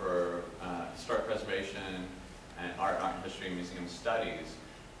liaison for historic preservation and art history, and museum studies,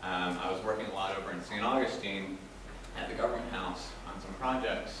 I was working a lot over in St. Augustine at the government house on some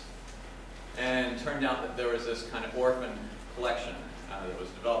projects, and it turned out that there was this kind of orphan collection that was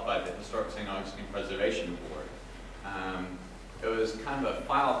developed by the Historic St. Augustine Preservation Board. It was kind of a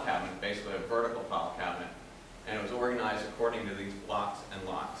file cabinet, basically a vertical file cabinet, and it was organized according to these blocks and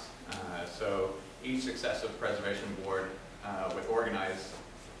lots. So each successive preservation board would organize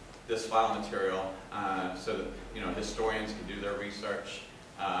this file material so that historians could do their research,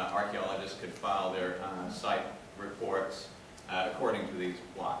 archaeologists could file their site reports according to these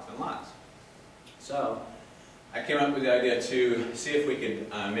blocks and lots. So I came up with the idea to see if we could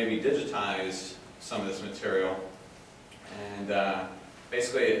maybe digitize some of this material. And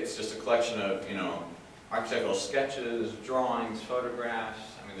basically it's just a collection of, architectural sketches, drawings, photographs.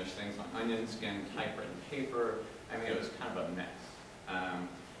 I mean, there's things on onion skin, typewritten paper. I mean, it was kind of a mess.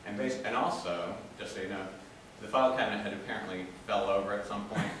 And also, just so you know, the file cabinet had apparently fell over at some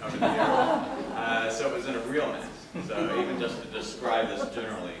point over the years. So it was in a real mess. So even just to describe this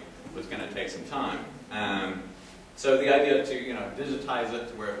generally was going to take some time. So the idea to digitize it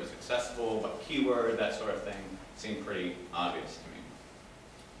to where it was accessible, what keyword, that sort of thing, seemed pretty obvious to me.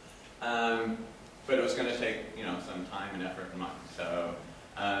 But it was going to take some time and effort and money. So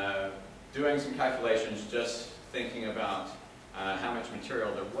doing some calculations, just thinking about how much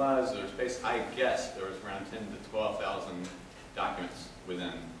material there was. I guess there was around 10,000 to 12,000 documents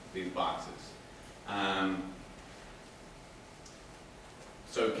within these boxes.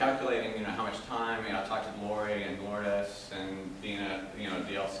 So calculating, how much time, I talked to Lori and Lourdes and Dina,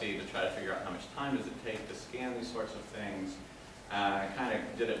 DLC to try to figure out how much time does it take to scan these sorts of things. I kind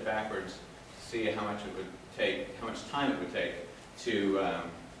of did it backwards to see how much it would take, how much time it would take to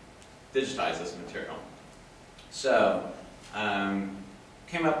digitize this material. So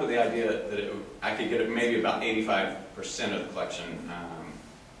came up with the idea that I could get maybe about 85% of the collection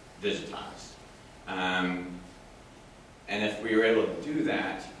digitized. And if we were able to do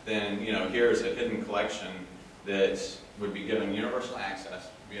that, then here's a hidden collection that would be given universal access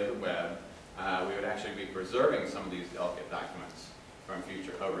via the web. We would actually be preserving some of these delicate documents from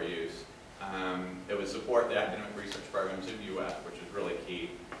future overuse. It would support the academic research programs of UF, which is really key,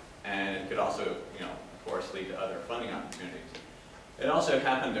 and it could also, of course, lead to other funding opportunities. It also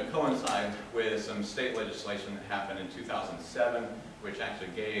happened to coincide with some state legislation that happened in 2007, which actually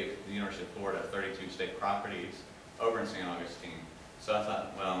gave the University of Florida 32 state properties over in St. Augustine. So I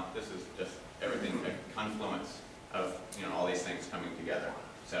thought, well, this is just everything, a confluence of all these things coming together.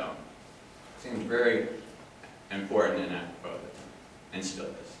 So it seemed very important and apropos, and still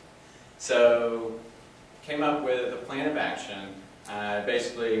is. So came up with a plan of action.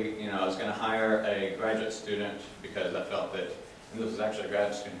 Basically, I was going to hire a graduate student because I felt that, and this was actually a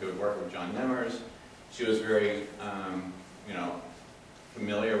graduate student who had worked with John Nemmers. She was very,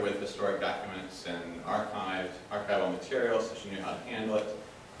 familiar with historic documents and archival materials, so she knew how to handle it.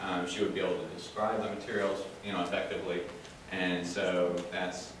 She would be able to describe the materials, effectively, and so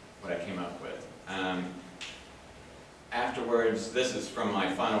that's what I came up with. Afterwards, this is from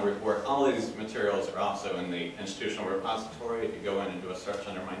my final report. All these materials are also in the institutional repository. If you go in and do a search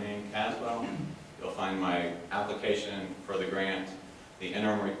under my name, Caswell, you'll find my application for the grant, the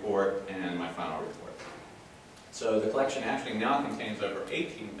interim report, and my final report. So the collection actually now contains over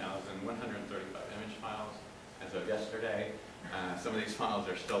 18,135 image files as of yesterday. Some of these files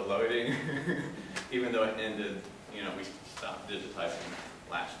are still loading, even though it ended, you know, we stopped digitizing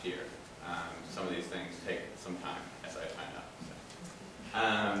last year. Some of these things take some time, as I find out.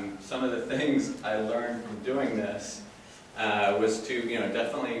 So. Some of the things I learned from doing this was to, you know,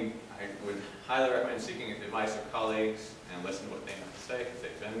 definitely, I would highly recommend seeking advice of colleagues and listen to what they have to say, because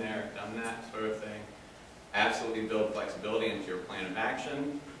they've been there, done that sort of thing. Absolutely build flexibility into your plan of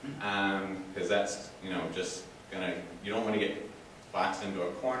action, because that's, you know, just gonna, you don't want to get boxed into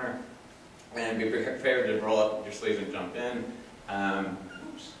a corner, and be prepared to roll up your sleeves and jump in.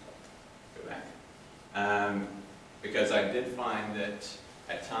 Oops, go back. Because I did find that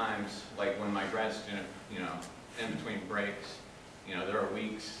at times, like when my grad student, you know, in between breaks, you know, there are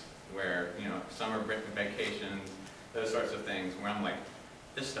weeks where, you know, summer vacations, those sorts of things, where I'm like,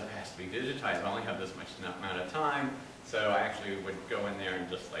 this stuff has to be digitized. I only have this much amount of time. So I actually would go in there and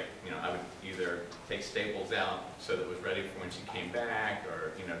just like, you know, I would either take staples out so that it was ready for when she came back,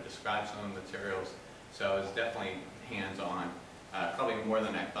 or, you know, describe some of the materials. So it was definitely hands-on, probably more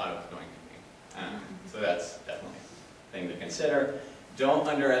than I thought it was going to be. So that's definitely a thing to consider. Don't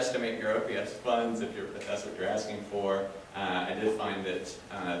underestimate your OPS funds if that's what you're asking for. I did find that,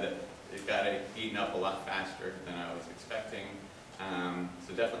 that it got eaten up a lot faster than I was expecting.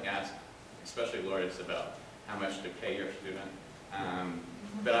 So definitely ask, especially lawyers, about how much to pay your student.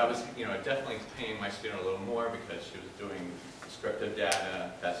 But I was, you know, definitely paying my student a little more because she was doing descriptive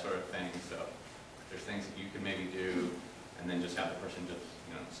data, that sort of thing. So there's things that you could maybe do, and then just have the person just,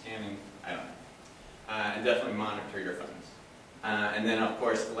 you know, scanning. I don't know. And definitely monitor your funds. And then, of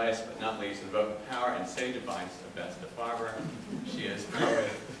course, last but not least, invoke the power and sage advice of Besta Farber. She is probably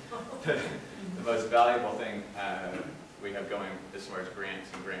the most valuable thing we have going as far as grants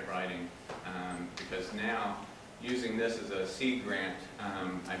and grant writing, because now, using this as a seed grant,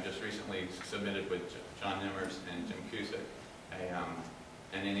 I've just recently submitted with John Nimmers and Jim Cusick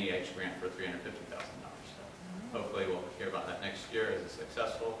an NEH grant for $350,000. So hopefully we'll hear about that next year as a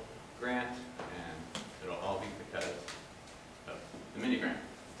successful grant, and it'll all be because of the mini grant.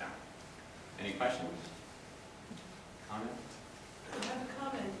 Any questions? Comments? I have a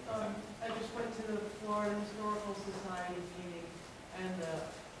comment. I just went to the Florida Historical Society meeting, and the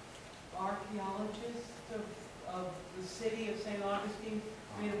archaeologist of the city of St. Augustine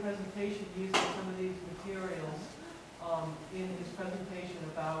made a presentation using some of these materials in his presentation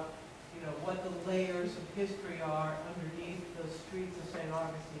about, you know, what the layers of history are underneath the streets of St.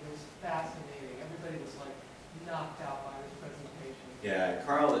 Augustine. It was fascinating. Everybody was like knocked out by this presentation. Yeah,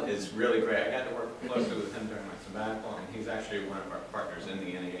 Carl is really great. I got to work closely with him during my sabbatical, and he's actually one of our partners in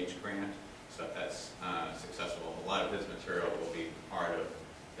the NEH grant. So if that's successful, a lot of his material will be part of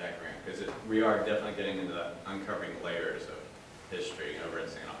that grant, because we are definitely getting into the uncovering layers of history over at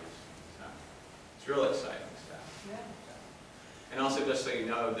St. Augustine. So it's real exciting stuff. Yeah. And also, just so you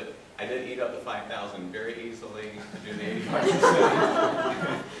know, that I did eat up the 5,000 very easily to do the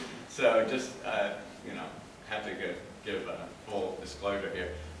 85%. So just, you know, have to give a full disclosure here.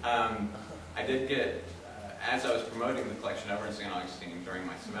 I did get, as I was promoting the collection over in St. Augustine during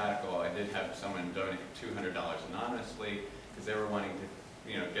my sabbatical, I did have someone donate $200 anonymously, because they were wanting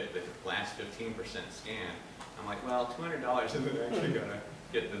to, you know, get the last 15% scan. I'm like, well, $200 isn't actually going to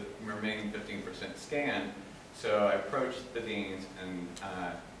get the remaining 15% scan. So I approached the deans, and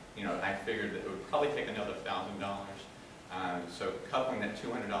you know, I figured that it would probably take another $1,000. So coupling that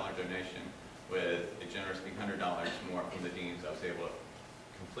 $200 donation with a generous $800 more from the deans, I was able to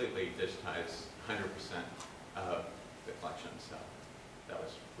completely digitize 100% of the collection. So that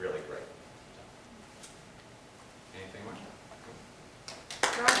was really great. So, anything more?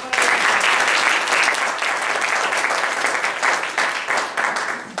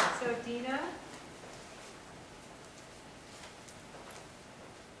 So Dina?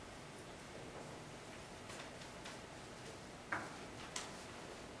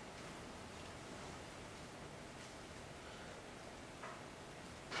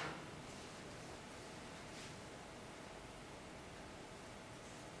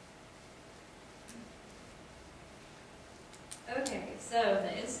 Okay, so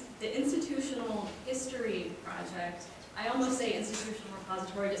the institutional history project, I almost say institutional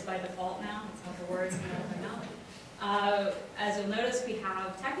repository just by default now, it's not the words coming out of my mouth. As you'll notice, we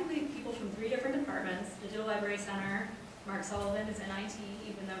have technically people from 3 different departments: Digital Library Center, Mark Sullivan is in IT,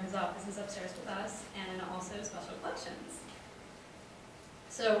 even though his office is upstairs with us, and also Special Collections.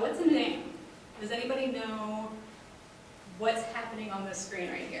 So what's in the name? Does anybody know what's happening on this screen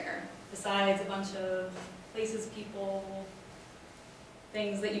right here, besides a bunch of places, people,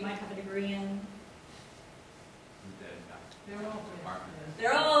 things that you might have a degree in? dead guy. They're all Department.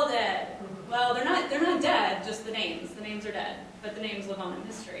 They're all dead. Well, they're not dead, just the names. The names are dead, but the names live on in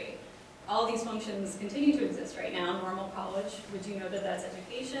history. All these functions continue to exist right now. Normal college, would you know that that's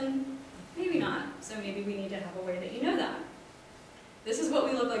education? Maybe not. So maybe we need to have a way that you know that. This is what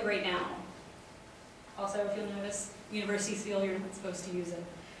we look like right now. Also, if you'll notice, university seal, you're not supposed to use it,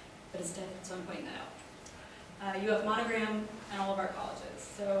 but it's dead, so I'm pointing that out. You have monogram in all of our colleges.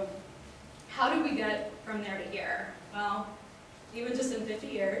 So how do we get from there to here? Well, even just in 50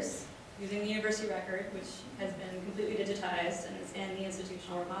 years, using the university record, which has been completely digitized and is in the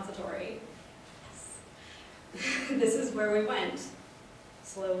institutional repository, this is where we went,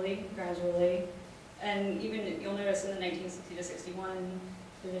 slowly, gradually, and even you'll notice in the 1960 to 61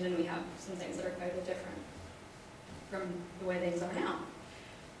 division, we have some things that are quite a bit different from the way things are now.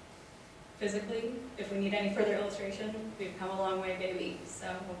 Physically, if we need any further illustration, we've come a long way, baby, so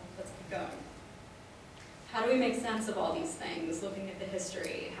let's keep going. How do we make sense of all these things, looking at the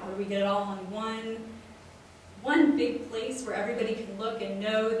history? How do we get it all in one big place where everybody can look and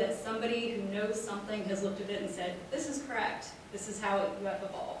know that somebody who knows something has looked at it and said, this is correct, this is how UF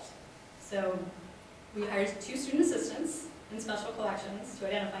evolved. So we hired 2 student assistants in special collections to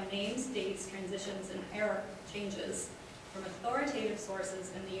identify names, dates, transitions, and hierarchical changes from authoritative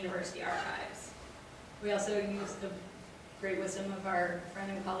sources in the university archives. We also used the great wisdom of our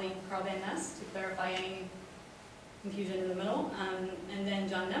friend and colleague Carl Van Ness to clarify any confusion in the middle, and then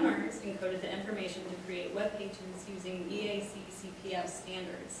John Nemmers encoded the information to create web pages using EAC CPF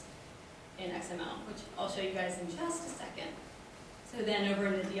standards in XML, which I'll show you guys in just a second. So then over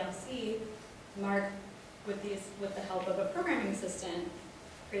in the DLC, Mark, with the help of a programming assistant,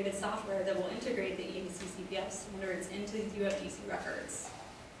 created software that will integrate the EAC CPF standards into the UFDC records.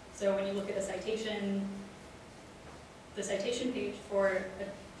 So when you look at the citation page for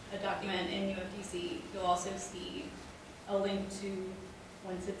a document in UFDC, you'll also see a link to,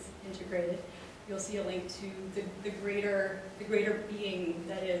 once it's integrated, you'll see a link to the greater being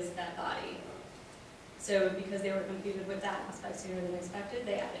that is that body. So because they were completed with that aspect sooner than expected,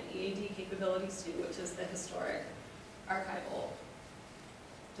 they added EAD capabilities too, which is the historic archival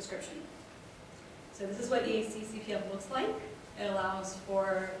description. So this is what EAC CPF looks like. It allows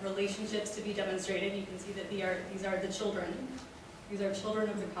for relationships to be demonstrated. You can see that these are the children. These are children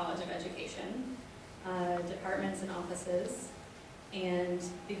of the College of Education, departments and offices, and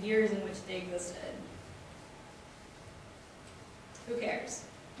the years in which they existed. Who cares?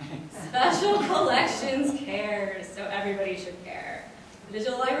 Special Collections cares, so everybody should care. The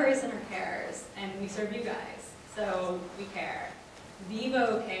Digital Library Center cares, and we serve you guys, so we care.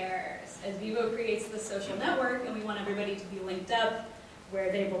 Vivo cares, as Vivo creates the social network and we want everybody to be linked up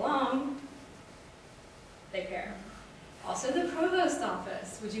where they belong, they care. Also the Provost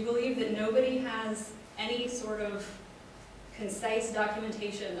Office. Would you believe that nobody has any sort of concise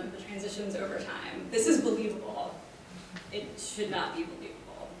documentation of the transitions over time? This is believable. It should not be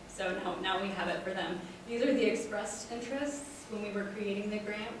believable. So now we have it for them. These are the expressed interests. When we were creating the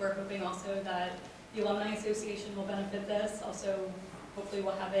grant, we're hoping also that the Alumni Association will benefit this. Also, hopefully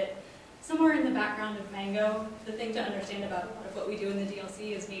we'll have it somewhere in the background of Mango. The thing to understand about a lot of what we do in the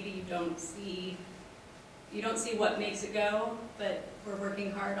DLC is maybe you don't see what makes it go, but we're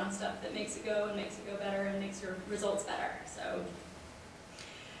working hard on stuff that makes it go and makes it go better and makes your results better. So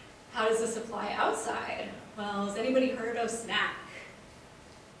how does this apply outside? Well, has anybody heard of SNAC?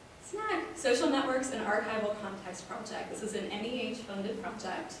 SNAC, Social Networks and Archival Context Project. This is an NEH-funded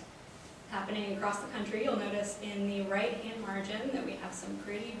project happening across the country. You'll notice in the right-hand margin that we have some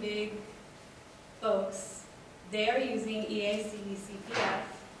pretty big folks. They are using EAC CPF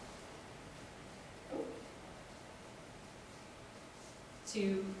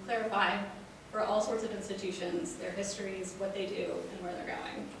to clarify for all sorts of institutions, their histories, what they do, and where they're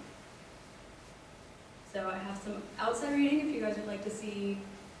going. So I have some outside reading if you guys would like to see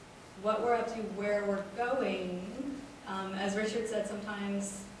what we're up to, where we're going. As Richard said,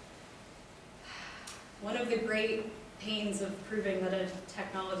 sometimes one of the great pains of proving that a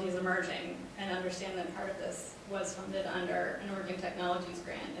technology is emerging, and understand that part of this was funded under an Emerging Technologies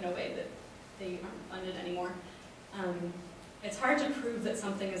grant in a way that they aren't funded anymore. It's hard to prove that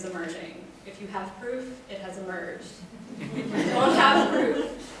something is emerging. If you have proof, it has emerged. If you don't have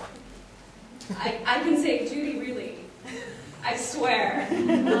proof, I can say, Judy, really, I swear.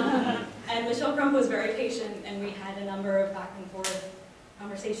 And Michelle Crump was very patient, and we had a number of back and forth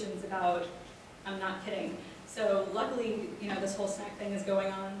conversations about, I'm not kidding. So luckily, this whole SNAC thing is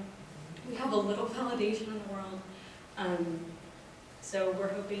going on. We have a little validation in the world. So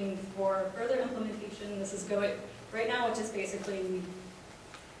we're hoping for further implementation. This is going, right now it's just basically,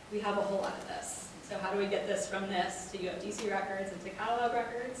 we have a whole lot of this. So how do we get this from this to UFDC records and to catalog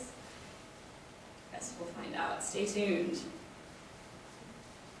records? Guess we'll find out. Stay tuned.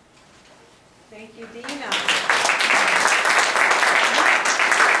 Thank you, Dina.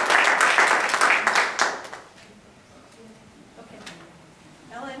 Okay.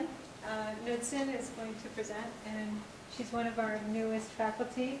 Ellen Knudsen is going to present, and she's one of our newest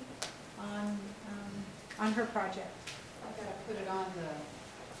faculty on her project. I've got to put it on the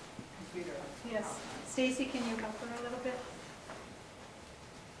computer. Yes. Stacy, can you help her a little bit?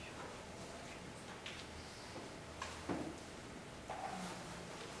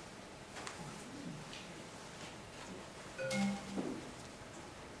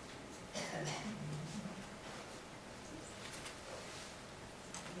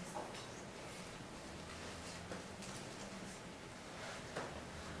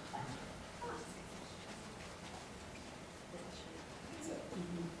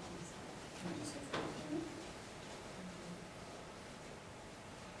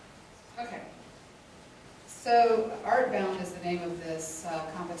 Okay. So Artbound is the name of this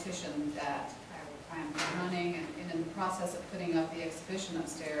competition that I'm running and in the process of putting up the exhibition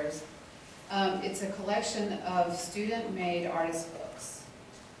upstairs. It's a collection of student-made artist books.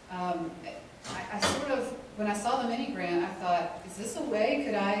 I sort of, when I saw the mini grant, I thought, is this a way?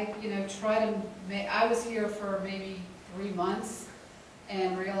 Could I, try to make, I was here for maybe 3 months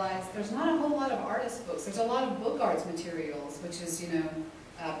and realized there's not a whole lot of artist books. There's a lot of book arts materials, which is,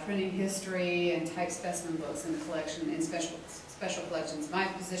 printing history and type specimen books in the collection, in special collections. My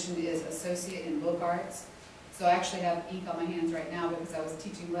position is associate in book arts. So I actually have ink on my hands right now because I was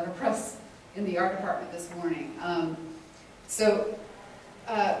teaching letterpress in the art department this morning.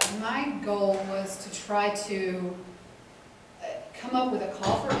 My goal was to try to come up with a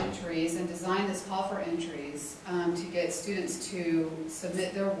call for entries and design this call for entries to get students to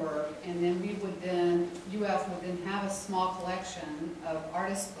submit their work, and then UF would then have a small collection of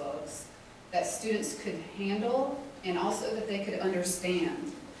artist books that students could handle and also that they could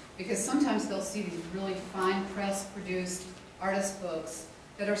understand. Because sometimes they'll see these really fine press produced artist books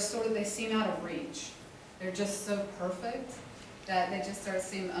that are they seem out of reach. They're just so perfect that they just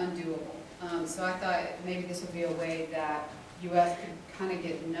seem undoable. So I thought maybe this would be a way that UF could kind of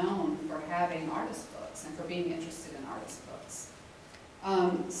get known for having artist books and for being interested in artist books.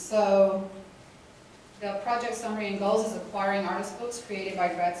 So the project summary and goals is acquiring artist books created by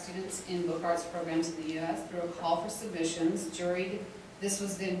grad students in book arts programs in the U.S. through a call for submissions, juried. This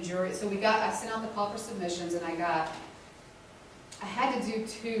was then juried. So I sent out the call for submissions, and I had to do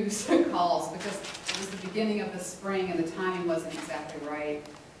 2 calls because it was the beginning of the spring and the timing wasn't exactly right.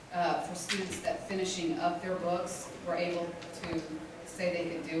 For students that finishing up their books were able to say they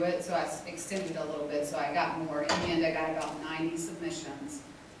could do it, so I extended a little bit, so I got more. In the end, I got about 90 submissions.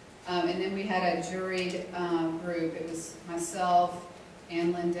 And then we had a juried group. It was myself,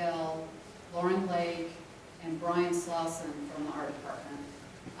 Ann Lindell, Lauren Lake, and Brian Slauson from the art department.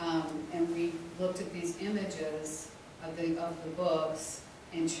 And we looked at these images of the books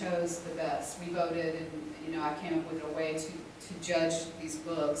and chose the best. We voted, and I came up with a way to judge these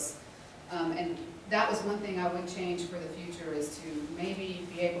books. And that was one thing I would change for the future, is to maybe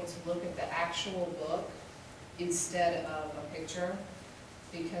be able to look at the actual book instead of a picture,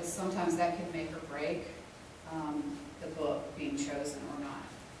 because sometimes that can make or break the book being chosen or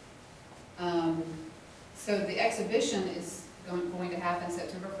not. So the exhibition is going to happen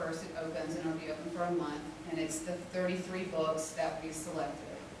September 1st. It opens, and it'll be open for a month, and it's the 33 books that we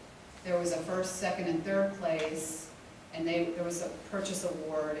selected. There was a first, second, and third place, and there was a purchase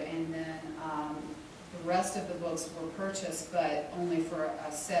award, and then the rest of the books were purchased, but only for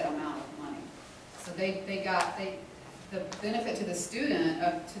a set amount of money. So the benefit to the student,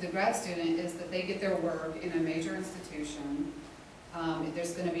 to the grad student, is that they get their work in a major institution.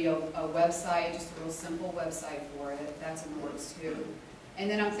 There's going to be a website, just a real simple website for it. That's in the works too. And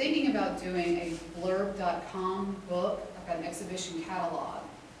then I'm thinking about doing a blurb.com book, like an exhibition catalog.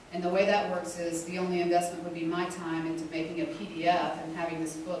 And the way that works is the only investment would be my time into making a PDF and having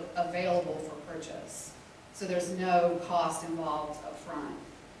this book available for purchase. So there's no cost involved up front.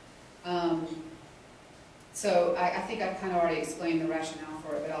 So I think I've kind of already explained the rationale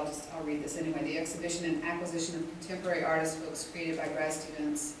for it, but I'll read this anyway. The exhibition and acquisition of contemporary artist books created by grad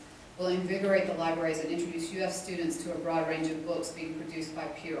students will invigorate the libraries and introduce UF students to a broad range of books being produced by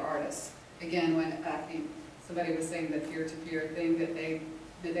peer artists. Again, when I think somebody was saying the peer-to-peer thing, that they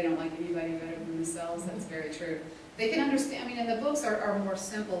don't like anybody better than themselves, that's very true. They can understand, and the books are more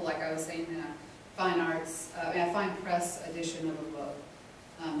simple, like I was saying, than a fine arts, a fine press edition of a book,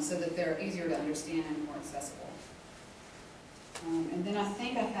 so that they're easier to understand and more accessible. And then I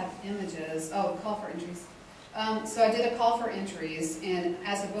think I have images. Oh, call for entries. So I did a call for entries, and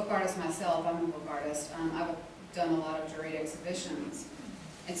as a book artist myself, I'm a book artist, I've done a lot of juried exhibitions.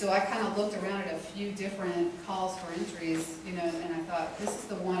 And so I kind of looked around at a few different calls for entries, you know, and I thought, this is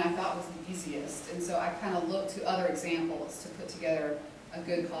the one I thought was the easiest. And so I kind of looked to other examples to put together a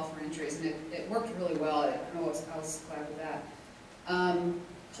good call for entries, and it worked really well. I was glad with that.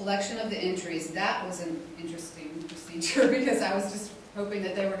 Collection of the entries, that was an interesting procedure because I was just hoping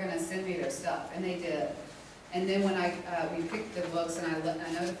that they were going to send me their stuff, and they did. And then when we picked the books and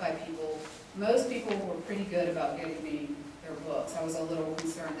I notified people, most people were pretty good about getting me their books. I was a little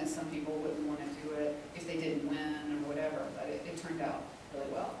concerned that some people wouldn't want to do it if they didn't win or whatever, but it turned out really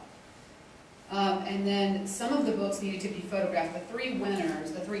well. And then some of the books needed to be photographed. The three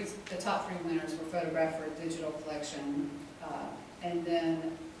winners, the top three winners were photographed for a digital collection. And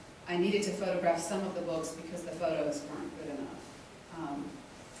then I needed to photograph some of the books because the photos weren't good enough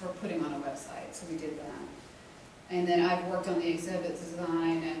for putting on a website, so we did that. And then I've worked on the exhibit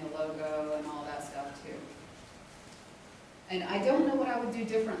design and the logo and all that stuff too. And I don't know what I would do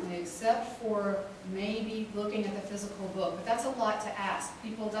differently except for maybe looking at the physical book, but that's a lot to ask.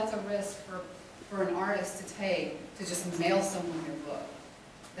 People, that's a risk for an artist to take, to just mail someone your book.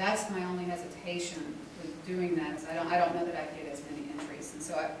 That's my only hesitation with doing that, is I don't know that I get as many entries. And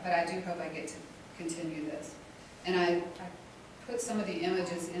so but I do hope I get to continue this. And I put some of the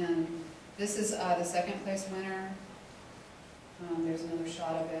images in. This is the second place winner. There's another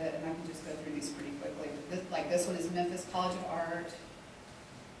shot of it, and I can just go through these pretty quickly. This one is Memphis College of Art.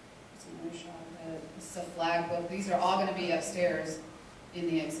 There's another shot of it. This is a flag book. These are all going to be upstairs in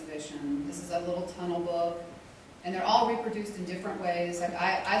the exhibition. This is a little tunnel book, and they're all reproduced in different ways. Like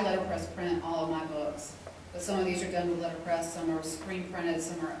I letterpress print all of my books, but some of these are done with letterpress, some are screen printed,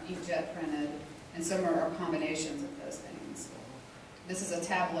 some are inkjet printed, and some are combinations of those things. This is a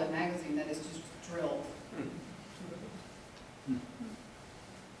tablet magazine that is just drilled.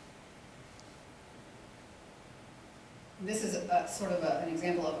 This is sort of an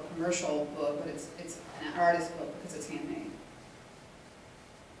example of a commercial book, but it's an artist book because it's handmade.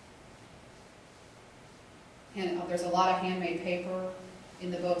 And there's a lot of handmade paper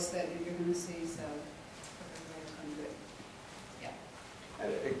in the books that you're going to see, so yeah.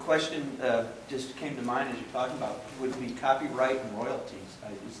 A question just came to mind as you're talking about would be copyright and royalties.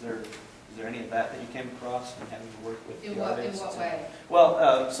 Is there any of that you came across in having to work with the artists? In what way?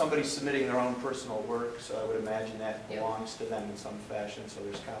 Well, somebody's submitting their own personal work, so I would imagine that Yep. belongs to them in some fashion, so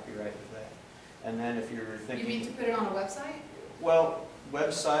there's copyright with that. And then if you're thinking... You mean to put it on a website? Well,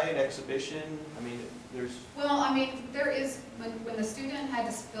 website, exhibition, I mean, there's... Well, I mean, there is, when the student had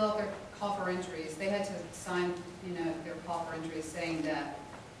to fill out their call for entries, they had to sign, their call for entries saying that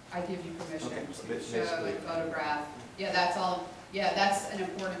I give you permission to show and photograph. Yeah, that's all. Yeah, that's an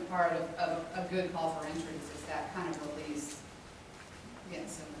important part of a good call for entries, is that kind of release. Yeah,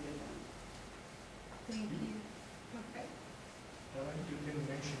 so we did that. Thank you. Okay. You didn't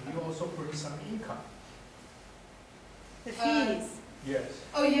mention, you also bring some income. The fees. Yes.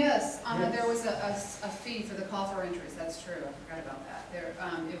 Oh, yes, Yes. there was a fee for the call for entries, that's true, I forgot about that.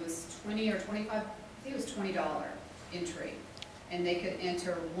 It was 20 or 25, I think it was $20 entry, and they could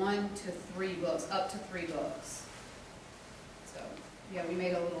enter 1 to 3 books, up to 3 books. So, yeah, we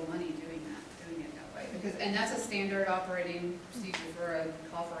made a little money doing it that way, and that's a standard operating procedure for a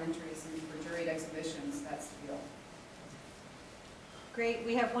call for entries and for juried exhibitions, that's the deal. Great,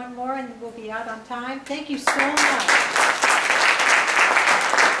 we have one more and we'll be out on time. Thank you so much.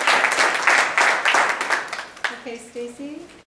 Okay, Stacy?